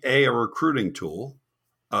to be a recruiting tool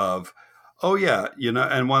of, oh yeah,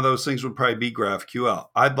 and one of those things would probably be GraphQL.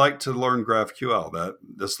 I'd like to learn GraphQL. That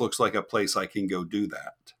this looks like a place I can go do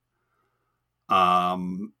that.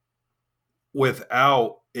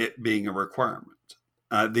 without it being a requirement.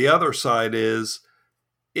 The other side is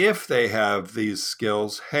if they have these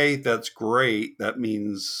skills, hey, that's great. That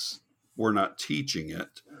means we're not teaching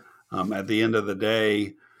it. At the end of the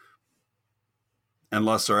day,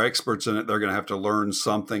 unless they're experts in it, they're going to have to learn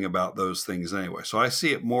something about those things anyway. So I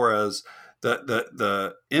see it more as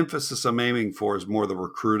the emphasis I'm aiming for is more the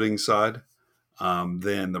recruiting side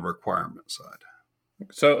than the requirement side.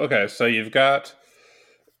 So you've got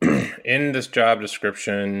in this job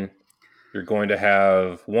description, you're going to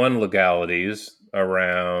have legalities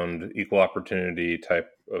around equal opportunity type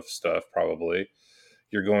of stuff, probably.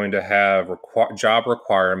 You're going to have job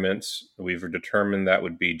requirements. We've determined that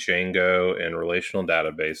would be Django and relational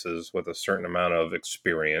databases with a certain amount of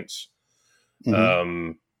experience.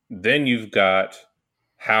 Mm-hmm. Then you've got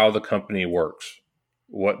how the company works,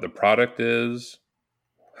 what the product is,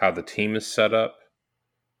 how the team is set up.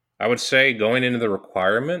 I would say going into the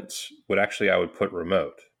requirements I would put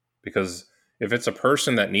remote, because if it's a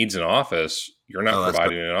person that needs an office, you're not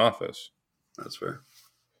providing an office. That's fair.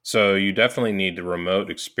 So you definitely need the remote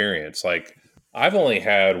experience. Like, I've only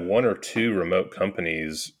had 1 or 2 remote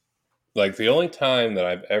companies. Like, the only time that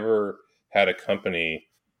I've ever had a company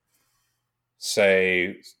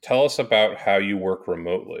say, tell us about how you work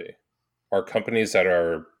remotely, are companies that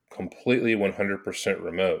are completely 100%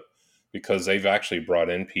 remote, because they've actually brought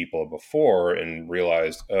in people before and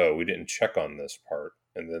realized, oh, we didn't check on this part,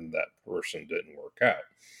 and then that person didn't work out.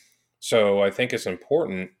 So I think it's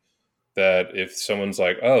important that if someone's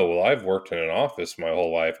like, oh, well, I've worked in an office my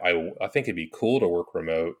whole life, I think it'd be cool to work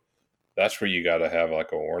remote. That's where you got to have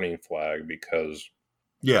like a warning flag, because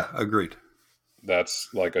yeah, agreed. That's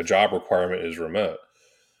like a job requirement is remote.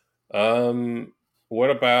 What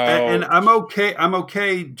about? And I'm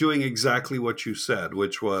okay doing exactly what you said,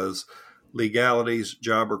 which was legalities,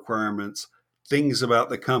 job requirements, things about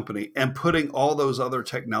the company, and putting all those other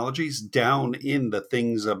technologies down in the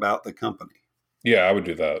things about the company. Yeah, I would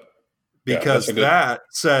do that. Because that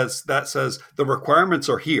says the requirements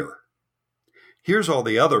are here. Here's all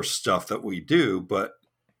the other stuff that we do, but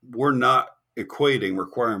we're not equating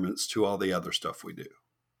requirements to all the other stuff we do.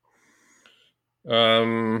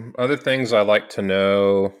 Other things I like to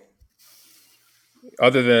know,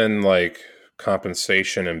 other than like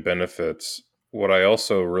compensation and benefits, what I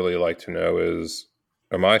also really like to know is,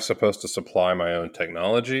 am I supposed to supply my own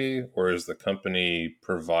technology, or is the company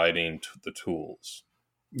providing the tools?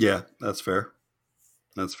 Yeah, that's fair.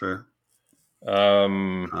 That's fair.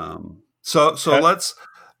 So let's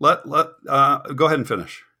go ahead and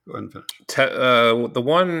finish. The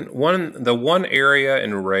one area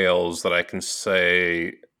in Rails that I can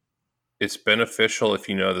say it's beneficial if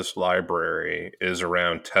you know this library is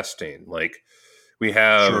around testing. Like, we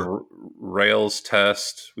have Rails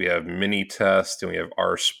test, we have mini test, and we have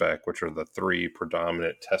RSpec, which are the 3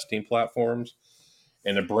 predominant testing platforms.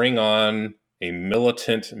 And to bring on a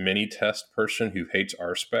militant mini test person who hates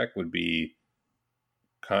RSpec would be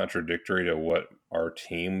contradictory to what our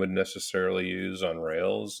team would necessarily use on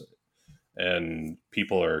Rails. And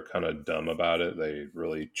people are kind of dumb about it. They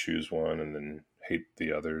really choose one and then hate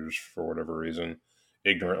the others for whatever reason,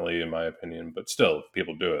 ignorantly, in my opinion, but still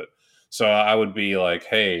people do it. So I would be like,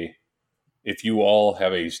 hey, if you all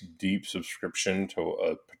have a deep subscription to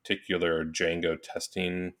a particular Django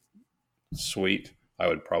testing suite, I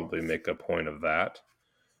would probably make a point of that.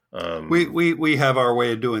 We have our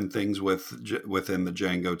way of doing things within the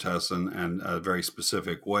Django tests and a very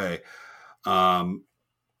specific way.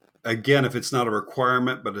 Again, if it's not a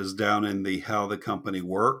requirement, but is down in the how the company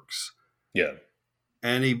works. Yeah.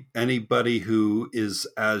 Anybody who is,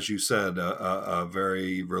 as you said, a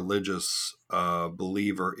very religious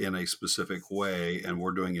believer in a specific way, and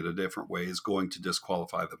we're doing it a different way, is going to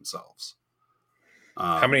disqualify themselves.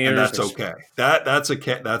 How many years? And that's okay. That's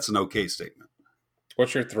an okay statement.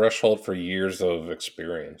 What's your threshold for years of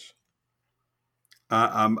experience?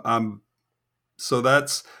 So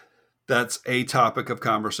that's a topic of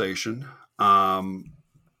conversation. I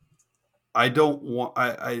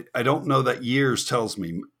don't know that years tells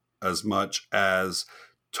me as much as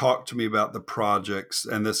talk to me about the projects.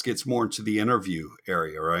 And this gets more into the interview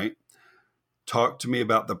area, right? Talk to me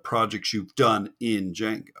about the projects you've done in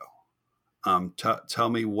Django. Tell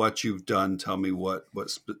me what you've done. Tell me what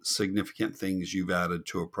significant things you've added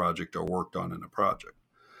to a project or worked on in a project.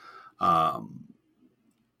 I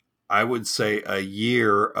would say a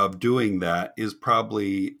year of doing that is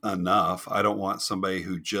probably enough. I don't want somebody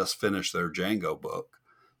who just finished their Django book.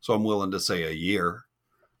 So I'm willing to say a year.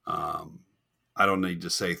 I don't need to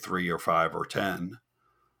say 3 or 5 or 10.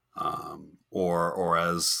 Or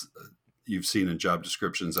as you've seen in job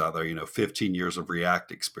descriptions out there, 15 years of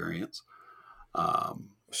React experience.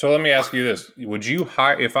 So let me ask you this: would you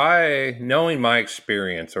hire, if I, knowing my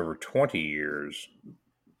experience over 20 years,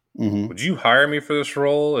 would you hire me for this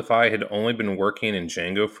role if I had only been working in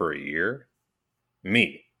Django for a year?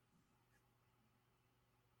 Me.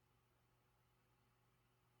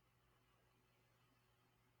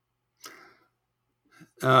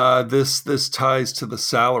 This ties to the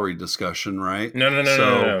salary discussion, right? No,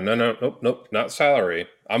 nope, not salary.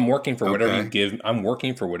 I'm working for whatever you Okay. give. I'm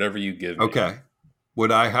working for whatever you give me. Okay.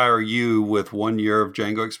 Would I hire you with 1 year of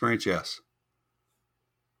Django experience? Yes.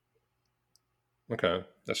 Okay,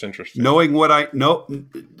 that's interesting. Knowing what I know,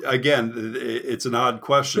 again, it's an odd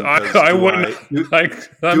question because I wouldn't like.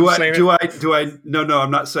 I'm saying no,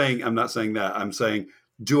 I'm not saying that. I'm saying,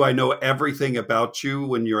 do I know everything about you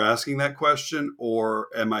when you're asking that question, or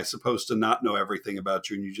am I supposed to not know everything about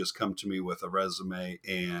you and you just come to me with a resume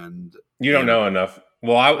and you don't know enough.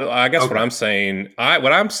 Well, I guess Okay. what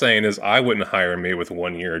I'm saying is I wouldn't hire me with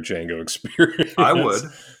 1 year of Django experience. I would.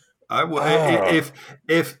 Oh.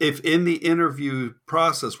 If in the interview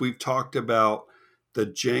process we've talked about the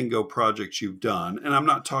Django projects you've done, and I'm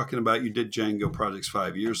not talking about you did Django projects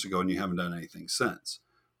 5 years ago and you haven't done anything since.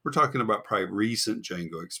 We're talking about probably recent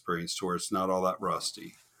Django experience to where it's not all that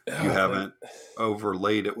rusty. You haven't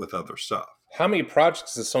overlaid it with other stuff. How many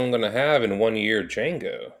projects is someone going to have in 1 year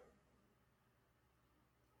Django?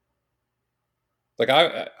 Like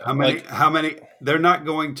How many they're not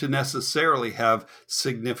going to necessarily have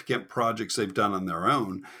significant projects they've done on their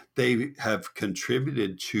own. They have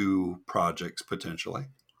contributed to projects potentially.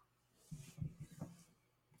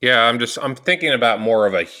 Yeah, I'm thinking about more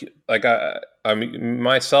of I mean,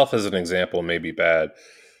 myself as an example may be bad.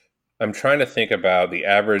 I'm trying to think about the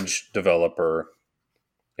average developer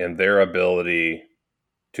and their ability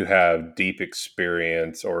to have deep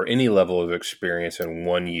experience or any level of experience in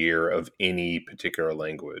 1 year of any particular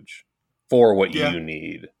language for what Yeah. you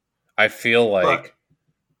need. I feel But like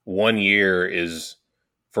 1 year is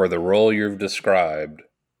for the role you've described.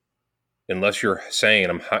 Unless you're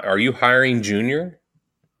saying, are you hiring junior?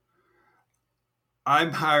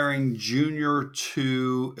 I'm hiring junior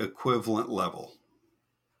to equivalent level,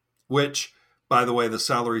 which, by the way, the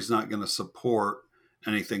salary is not going to support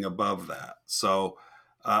anything above that. So,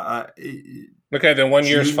 Okay, then 1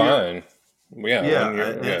 year's junior, fine. Yeah, 1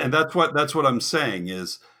 year. Yeah. and that's what I'm saying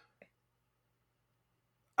is,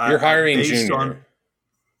 You're hiring based junior. on,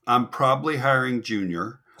 I'm probably hiring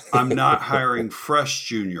junior. I'm not hiring fresh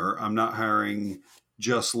junior. I'm not hiring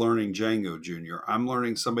just learning Django junior. I'm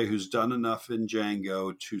learning somebody who's done enough in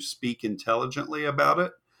Django to speak intelligently about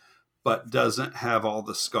it, but doesn't have all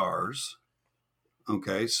the scars.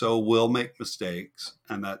 Okay, so will make mistakes,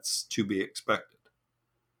 and that's to be expected.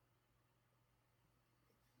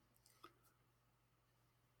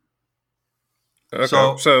 Okay,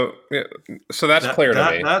 So that's clear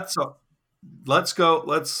to me. Let's go.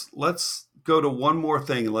 Let's go to one more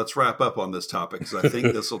thing, and let's wrap up on this topic because I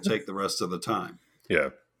think this will take the rest of the time. Yeah.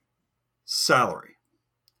 Salary.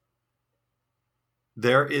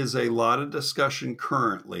 There is a lot of discussion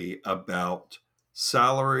currently about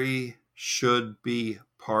salary should be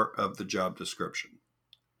part of the job description.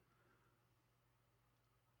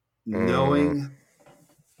 Knowing,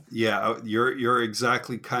 yeah, you're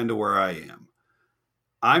exactly kind of where I am.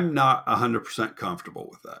 I'm not 100% comfortable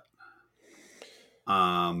with that.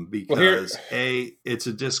 Because it's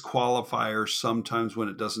a disqualifier sometimes when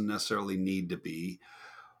it doesn't necessarily need to be.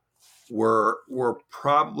 We're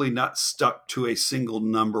probably not stuck to a single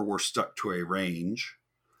number. We're stuck to a range.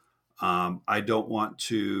 I don't want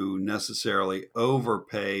to necessarily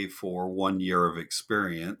overpay for 1 year of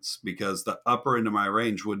experience because the upper end of my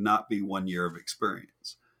range would not be 1 year of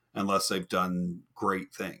experience unless they've done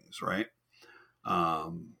great things, right?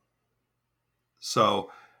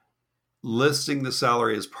 So listing the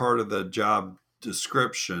salary as part of the job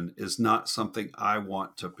description is not something I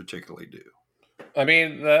want to particularly do. I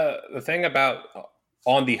mean, the thing about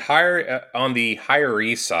on the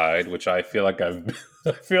hiree side, which I feel like I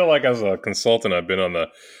feel like as a consultant I've been on the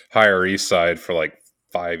hiree side for like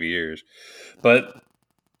 5 years, but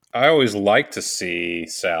I always like to see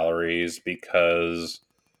salaries because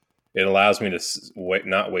it allows me to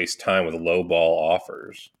not waste time with lowball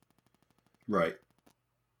offers. Right.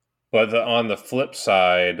 But on the flip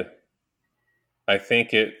side, I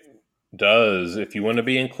think it does, if you want to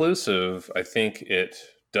be inclusive, I think it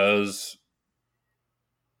does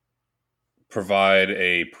provide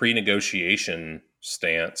a pre-negotiation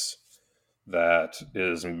stance that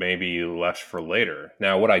is maybe left for later.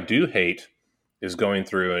 Now, what I do hate is going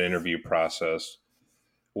through an interview process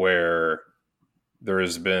where there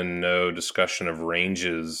has been no discussion of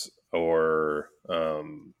ranges or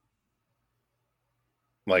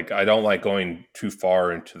Like, I don't like going too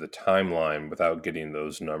far into the timeline without getting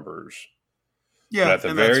those numbers. Yeah,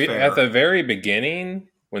 But and that's fair. at the very beginning,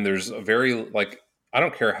 when there's a very, like, I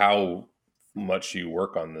don't care how much you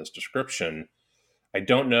work on this description, I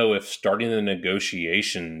don't know if starting the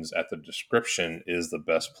negotiations at the description is the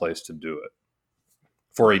best place to do it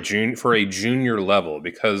for a junior level,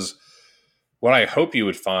 because what I hope you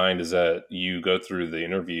would find is that you go through the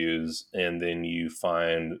interviews and then you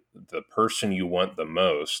find the person you want the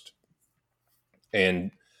most.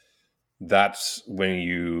 And that's when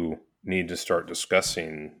you need to start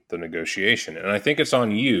discussing the negotiation. And I think it's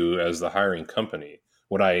on you as the hiring company.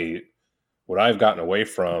 What I've gotten away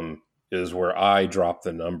from is where I drop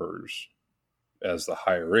the numbers as the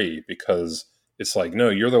hiree, because it's like, no,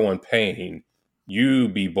 you're the one paying. You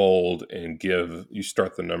be bold and you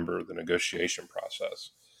start the negotiation process.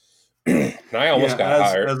 And I almost got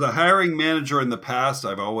hired as a hiring manager in the past.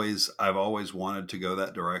 I've always wanted to go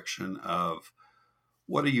that direction of,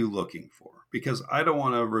 what are you looking for? Because I don't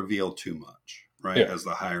want to reveal too much, right? Yeah. As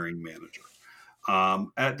the hiring manager.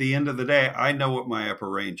 At the end of the day, I know what my upper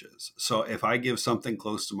range is. So if I give something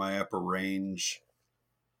close to my upper range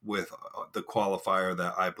with the qualifier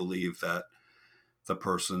that I believe that the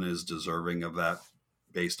person is deserving of that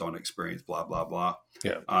based on experience, blah, blah, blah.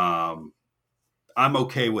 Yeah. I'm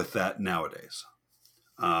okay with that nowadays.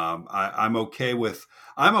 I'm okay with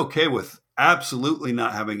absolutely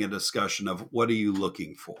not having a discussion of, what are you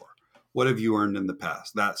looking for? What have you earned in the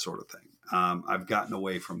past? That sort of thing. I've gotten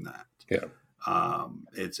away from that. Yeah.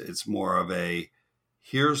 It's more of a,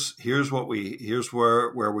 here's where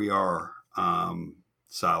we are,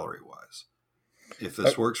 salary wise. If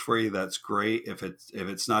this works for you, that's great. If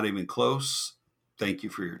it's not even close, thank you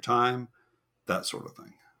for your time. That sort of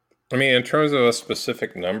thing. I mean, in terms of a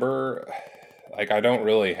specific number, like, I don't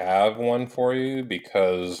really have one for you,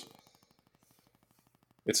 because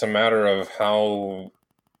it's a matter of how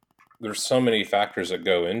there's so many factors that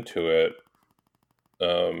go into it.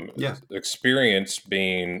 Experience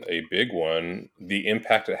being a big one. The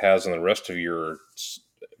impact it has on the rest of your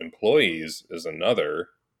employees is another,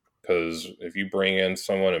 because if you bring in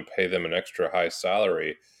someone and pay them an extra high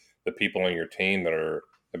salary, the people on your team that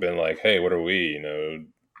have been like, hey, what are we,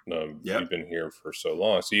 you've been here for so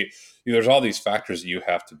long. So there's all these factors that you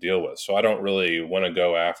have to deal with. So I don't really want to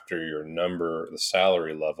go after your number, the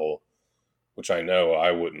salary level, which I know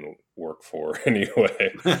I wouldn't work for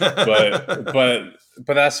anyway. but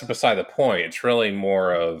that's beside the point. It's really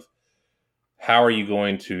more of, how are you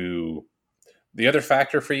going to, the other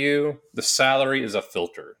factor for you, the salary is a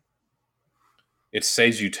filter. It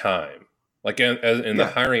saves you time. Like in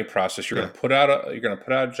the hiring process, you're going to put out a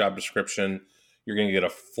job description. You're going to get a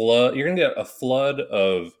flood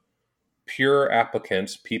of pure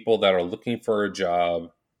applicants, people that are looking for a job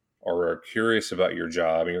or are curious about your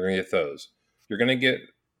job, and you're going to get those. You're going to get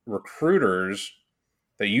recruiters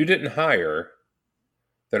that you didn't hire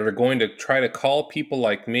that are going to try to call people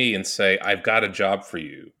like me and say, I've got a job for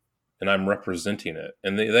you, and I'm representing it.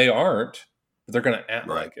 And they aren't, but they're going to act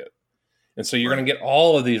like it. And so you're going to get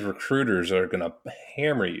all of these recruiters that are going to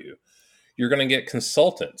hammer you. You're going to get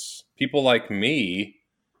consultants, people like me,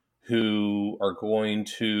 who are going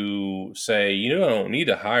to say, you don't need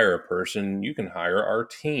to hire a person. You can hire our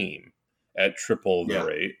team at triple the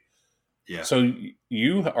rate. Yeah. So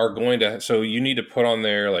you need to put on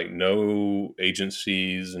there, like, no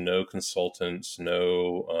agencies, no consultants,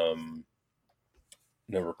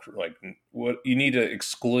 what you need to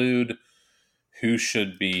exclude who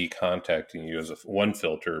should be contacting you as one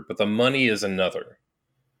filter, but the money is another.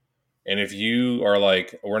 And if you are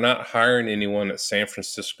like, we're not hiring anyone at San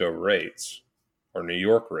Francisco rates or New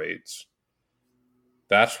York rates,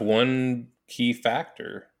 that's one key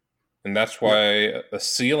factor. And that's why a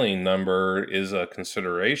ceiling number is a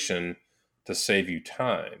consideration to save you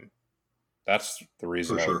time. That's the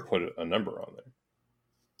reason I would put a number on there.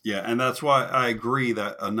 Yeah, and that's why I agree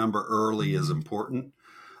that a number early is important.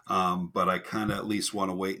 But I kind of at least want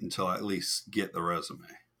to wait until I at least get the resume.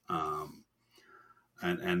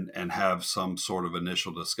 And have some sort of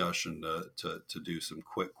initial discussion to do some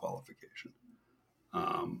quick qualification.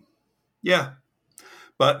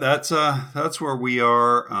 But that's where we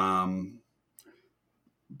are.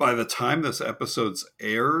 By the time this episode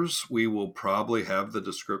airs, we will probably have the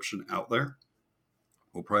description out there.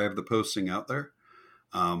 We'll probably have the posting out there.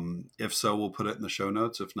 If so, we'll put it in the show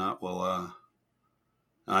notes. If not, we'll.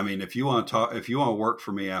 If you want to work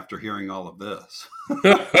for me after hearing all of this.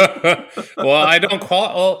 Well, I don't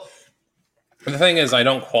qualify. The thing is, I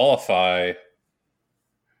don't qualify.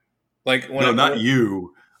 Like, not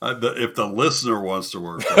you. If the listener wants to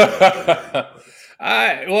work for me.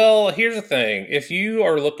 Well, here's the thing. If you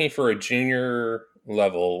are looking for a junior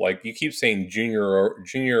level, like you keep saying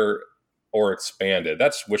junior or expanded,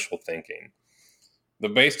 that's wishful thinking.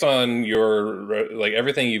 But based on your like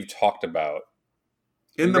everything you've talked about,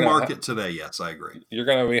 In you're the gonna market today, yes, I agree. you're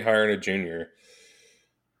gonna be hiring a junior.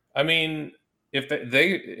 I mean, if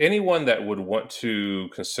anyone that would want to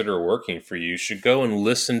consider working for you should go and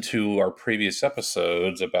listen to our previous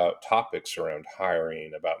episodes about topics around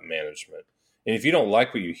hiring, about management. And if you don't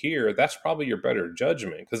like what you hear, that's probably your better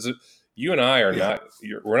judgment because you and I are Yeah,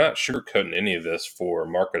 we're not sugarcoating any of this for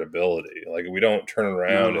marketability. Like we don't turn not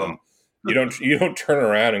around at and all. you don't turn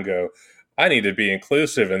around and go, I need to be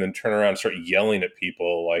inclusive, and then turn around and start yelling at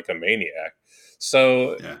people like a maniac.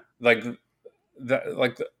 So Yeah, like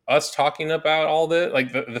us talking about all this,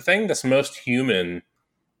 like the thing that's most human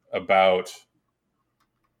about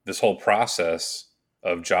this whole process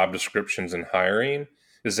of job descriptions and hiring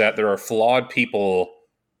is that there are flawed people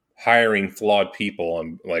hiring flawed people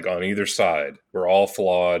on either side. We're all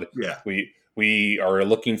flawed. yeah, We are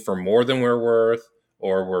looking for more than we're worth,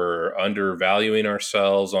 or we're undervaluing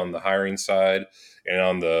ourselves on the hiring side, and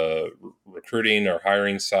on the recruiting or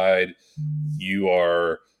hiring side you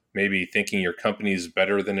are maybe thinking your company is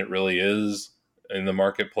better than it really is in the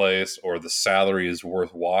marketplace, or the salary is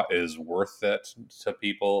worth it to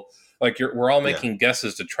people. Like we're all yeah, making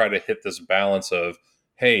guesses to try to hit this balance of,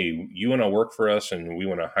 hey, you want to work for us and we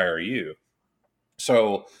want to hire you.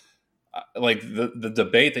 So like the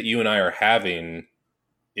debate that you and I are having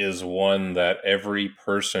is one that every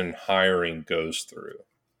person hiring goes through.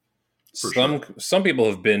 for sure. Some people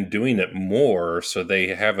have been doing it more, so they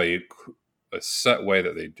have a set way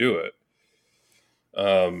that they do it.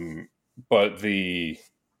 But I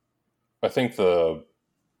think the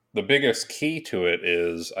biggest key to it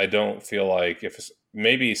is I don't feel like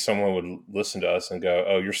maybe someone would listen to us and go,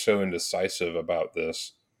 "Oh, you're so indecisive about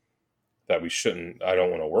this that we shouldn't. I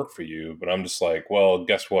don't want to work for you." But I'm just like, well,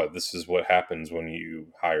 guess what? This is what happens when you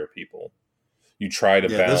hire people. You try to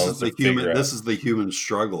Yeah, this is balance the and figure human. out. This is the human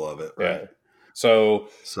struggle of it, right? Yeah. So,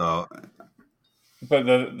 So, but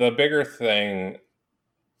the bigger thing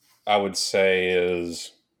I would say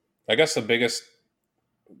is, I guess the biggest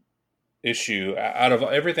issue out of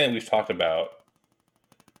everything we've talked about,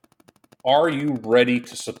 are you ready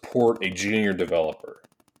to support a junior developer?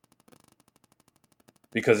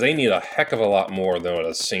 Because they need a heck of a lot more than what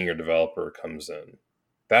a senior developer comes in.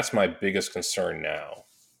 That's my biggest concern now.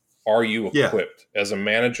 Are you yeah. equipped as a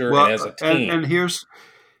manager and Well, as a and team? here's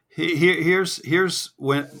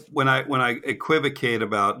when I equivocate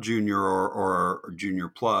about junior or junior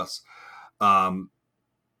plus. Um,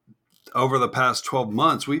 Over the past 12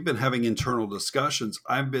 months, we've been having internal discussions.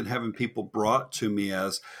 I've been having people brought to me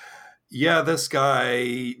as, yeah, this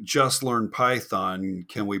guy just learned Python.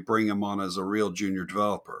 Can we bring him on as a real junior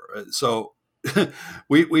developer? So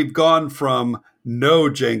we've gone from no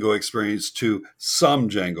Django experience to some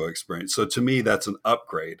Django experience. So to me, that's an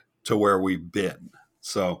upgrade to where we've been.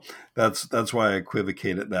 So that's why I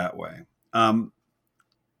equivocate it that way.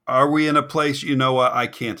 Are we in a place? You know what? I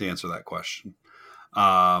can't answer that question.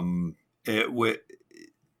 Um, the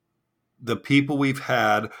people we've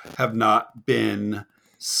had have not been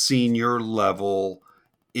senior level,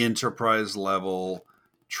 enterprise level,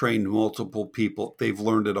 trained multiple people. They've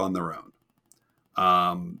learned it on their own.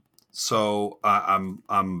 So I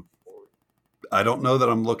don't know that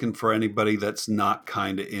I'm looking for anybody that's not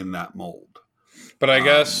kind of in that mold. But I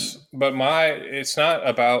guess, it's not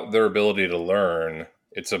about their ability to learn.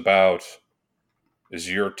 It's about,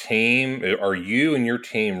 are you and your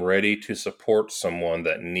team ready to support someone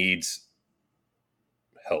that needs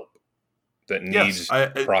help, that Yes,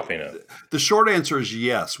 needs propping up? the short answer is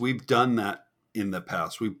yes. We've done that in the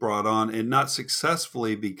past. We've brought on, and not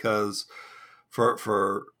successfully because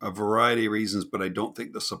for a variety of reasons, but I don't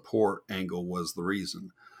think the support angle was the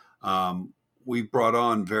reason. We brought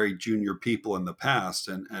on very junior people in the past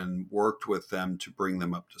and worked with them to bring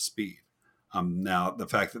them up to speed. Now, the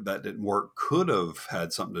fact that that didn't work could have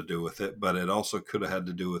had something to do with it, but it also could have had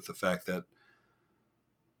to do with the fact that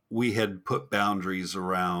we had put boundaries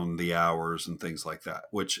around the hours and things like that,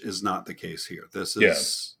 which is not the case here. This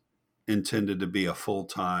is intended to be a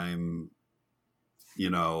full-time,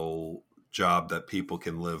 job that people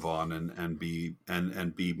can live on and be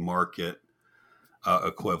market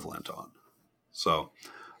equivalent on. So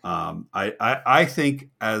I think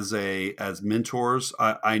as mentors,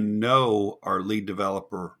 I know our lead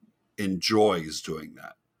developer enjoys doing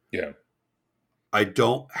that. Yeah. I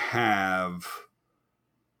don't have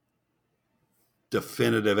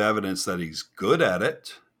definitive evidence that he's good at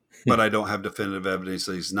it, but I don't have definitive evidence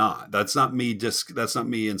that he's not. That's not me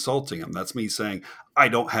insulting him. That's me saying I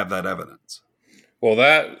don't have that evidence. Well,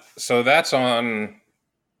 that's on.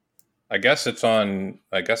 I guess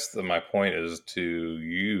my point is to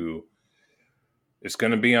you. It's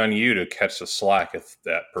going to be on you to catch the slack if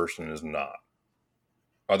that person is not.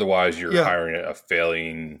 Otherwise, you're hiring a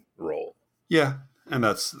failing role. Yeah, and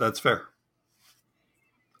that's fair.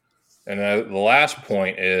 And the last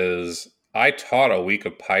point is, I taught a week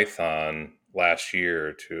of Python last year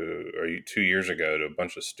or 2 years ago to a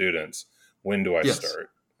bunch of students. When do I start?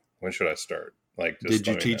 When should I start? Did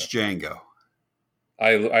you teach Django?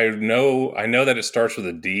 I know that it starts with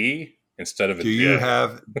a D instead of a D.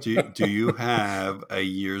 Do you have a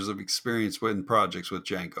years of experience in projects with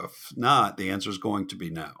Django? If not, the answer is going to be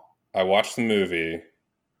no. I watched the movie.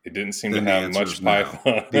 It didn't seem to have much Python.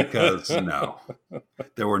 No, because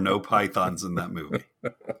there were no Pythons in that movie.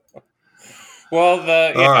 Well,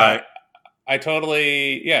 right. I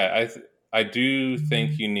totally, I do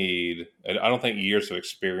think you need, I don't think years of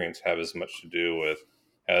experience have as much to do with,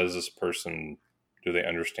 has this person, do they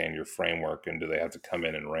understand your framework, and do they have to come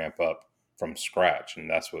in and ramp up from scratch? And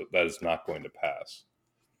that is not going to pass.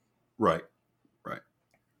 Right.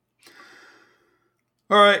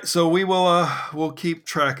 All right. So we'll keep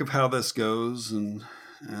track of how this goes, and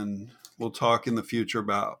we'll talk in the future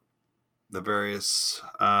about the various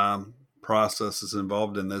processes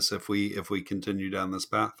involved in this if we continue down this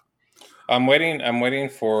path. I'm waiting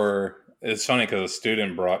for. It's funny because a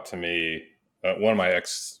student brought to me, one of my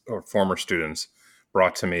former students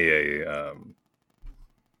brought to me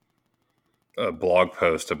a blog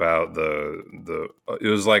post about it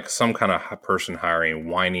was like some kind of person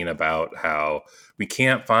whining about how we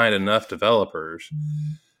can't find enough developers.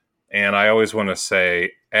 And I always want to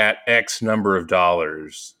say at X number of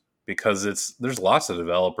dollars, because there's lots of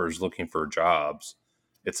developers looking for jobs.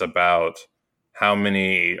 It's about how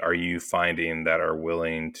many are you finding that are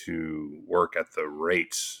willing to work at the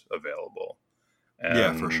rates available?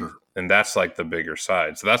 Yeah, for sure. And that's like the bigger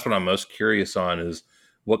side. So that's what I'm most curious on, is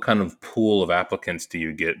what kind of pool of applicants do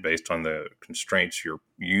you get based on the constraints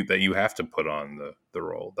that you have to put on the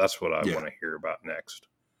role? That's what I want to hear about next.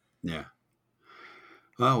 Yeah.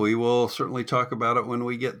 Well, we will certainly talk about it when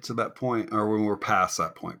we get to that point, or when we're past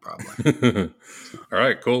that point, probably. All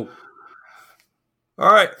right, cool.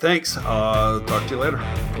 All right, thanks. Talk to you later.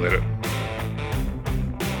 Later.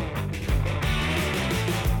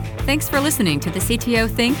 Thanks for listening to the CTO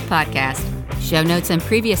Think podcast. Show notes and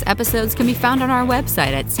previous episodes can be found on our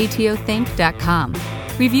website at ctothink.com.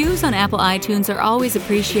 Reviews on Apple iTunes are always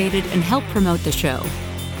appreciated and help promote the show.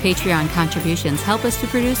 Patreon contributions help us to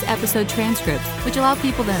produce episode transcripts, which allow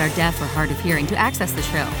people that are deaf or hard of hearing to access the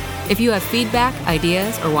show. If you have feedback,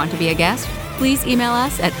 ideas, or want to be a guest, please email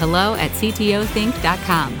us at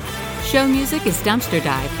hello@ctothink.com. Show music is Dumpster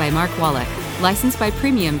Dive by Mark Wallach, licensed by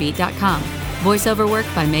premiumbeat.com. Voiceover work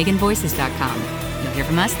by meganvoices.com. You'll hear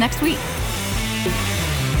from us next week.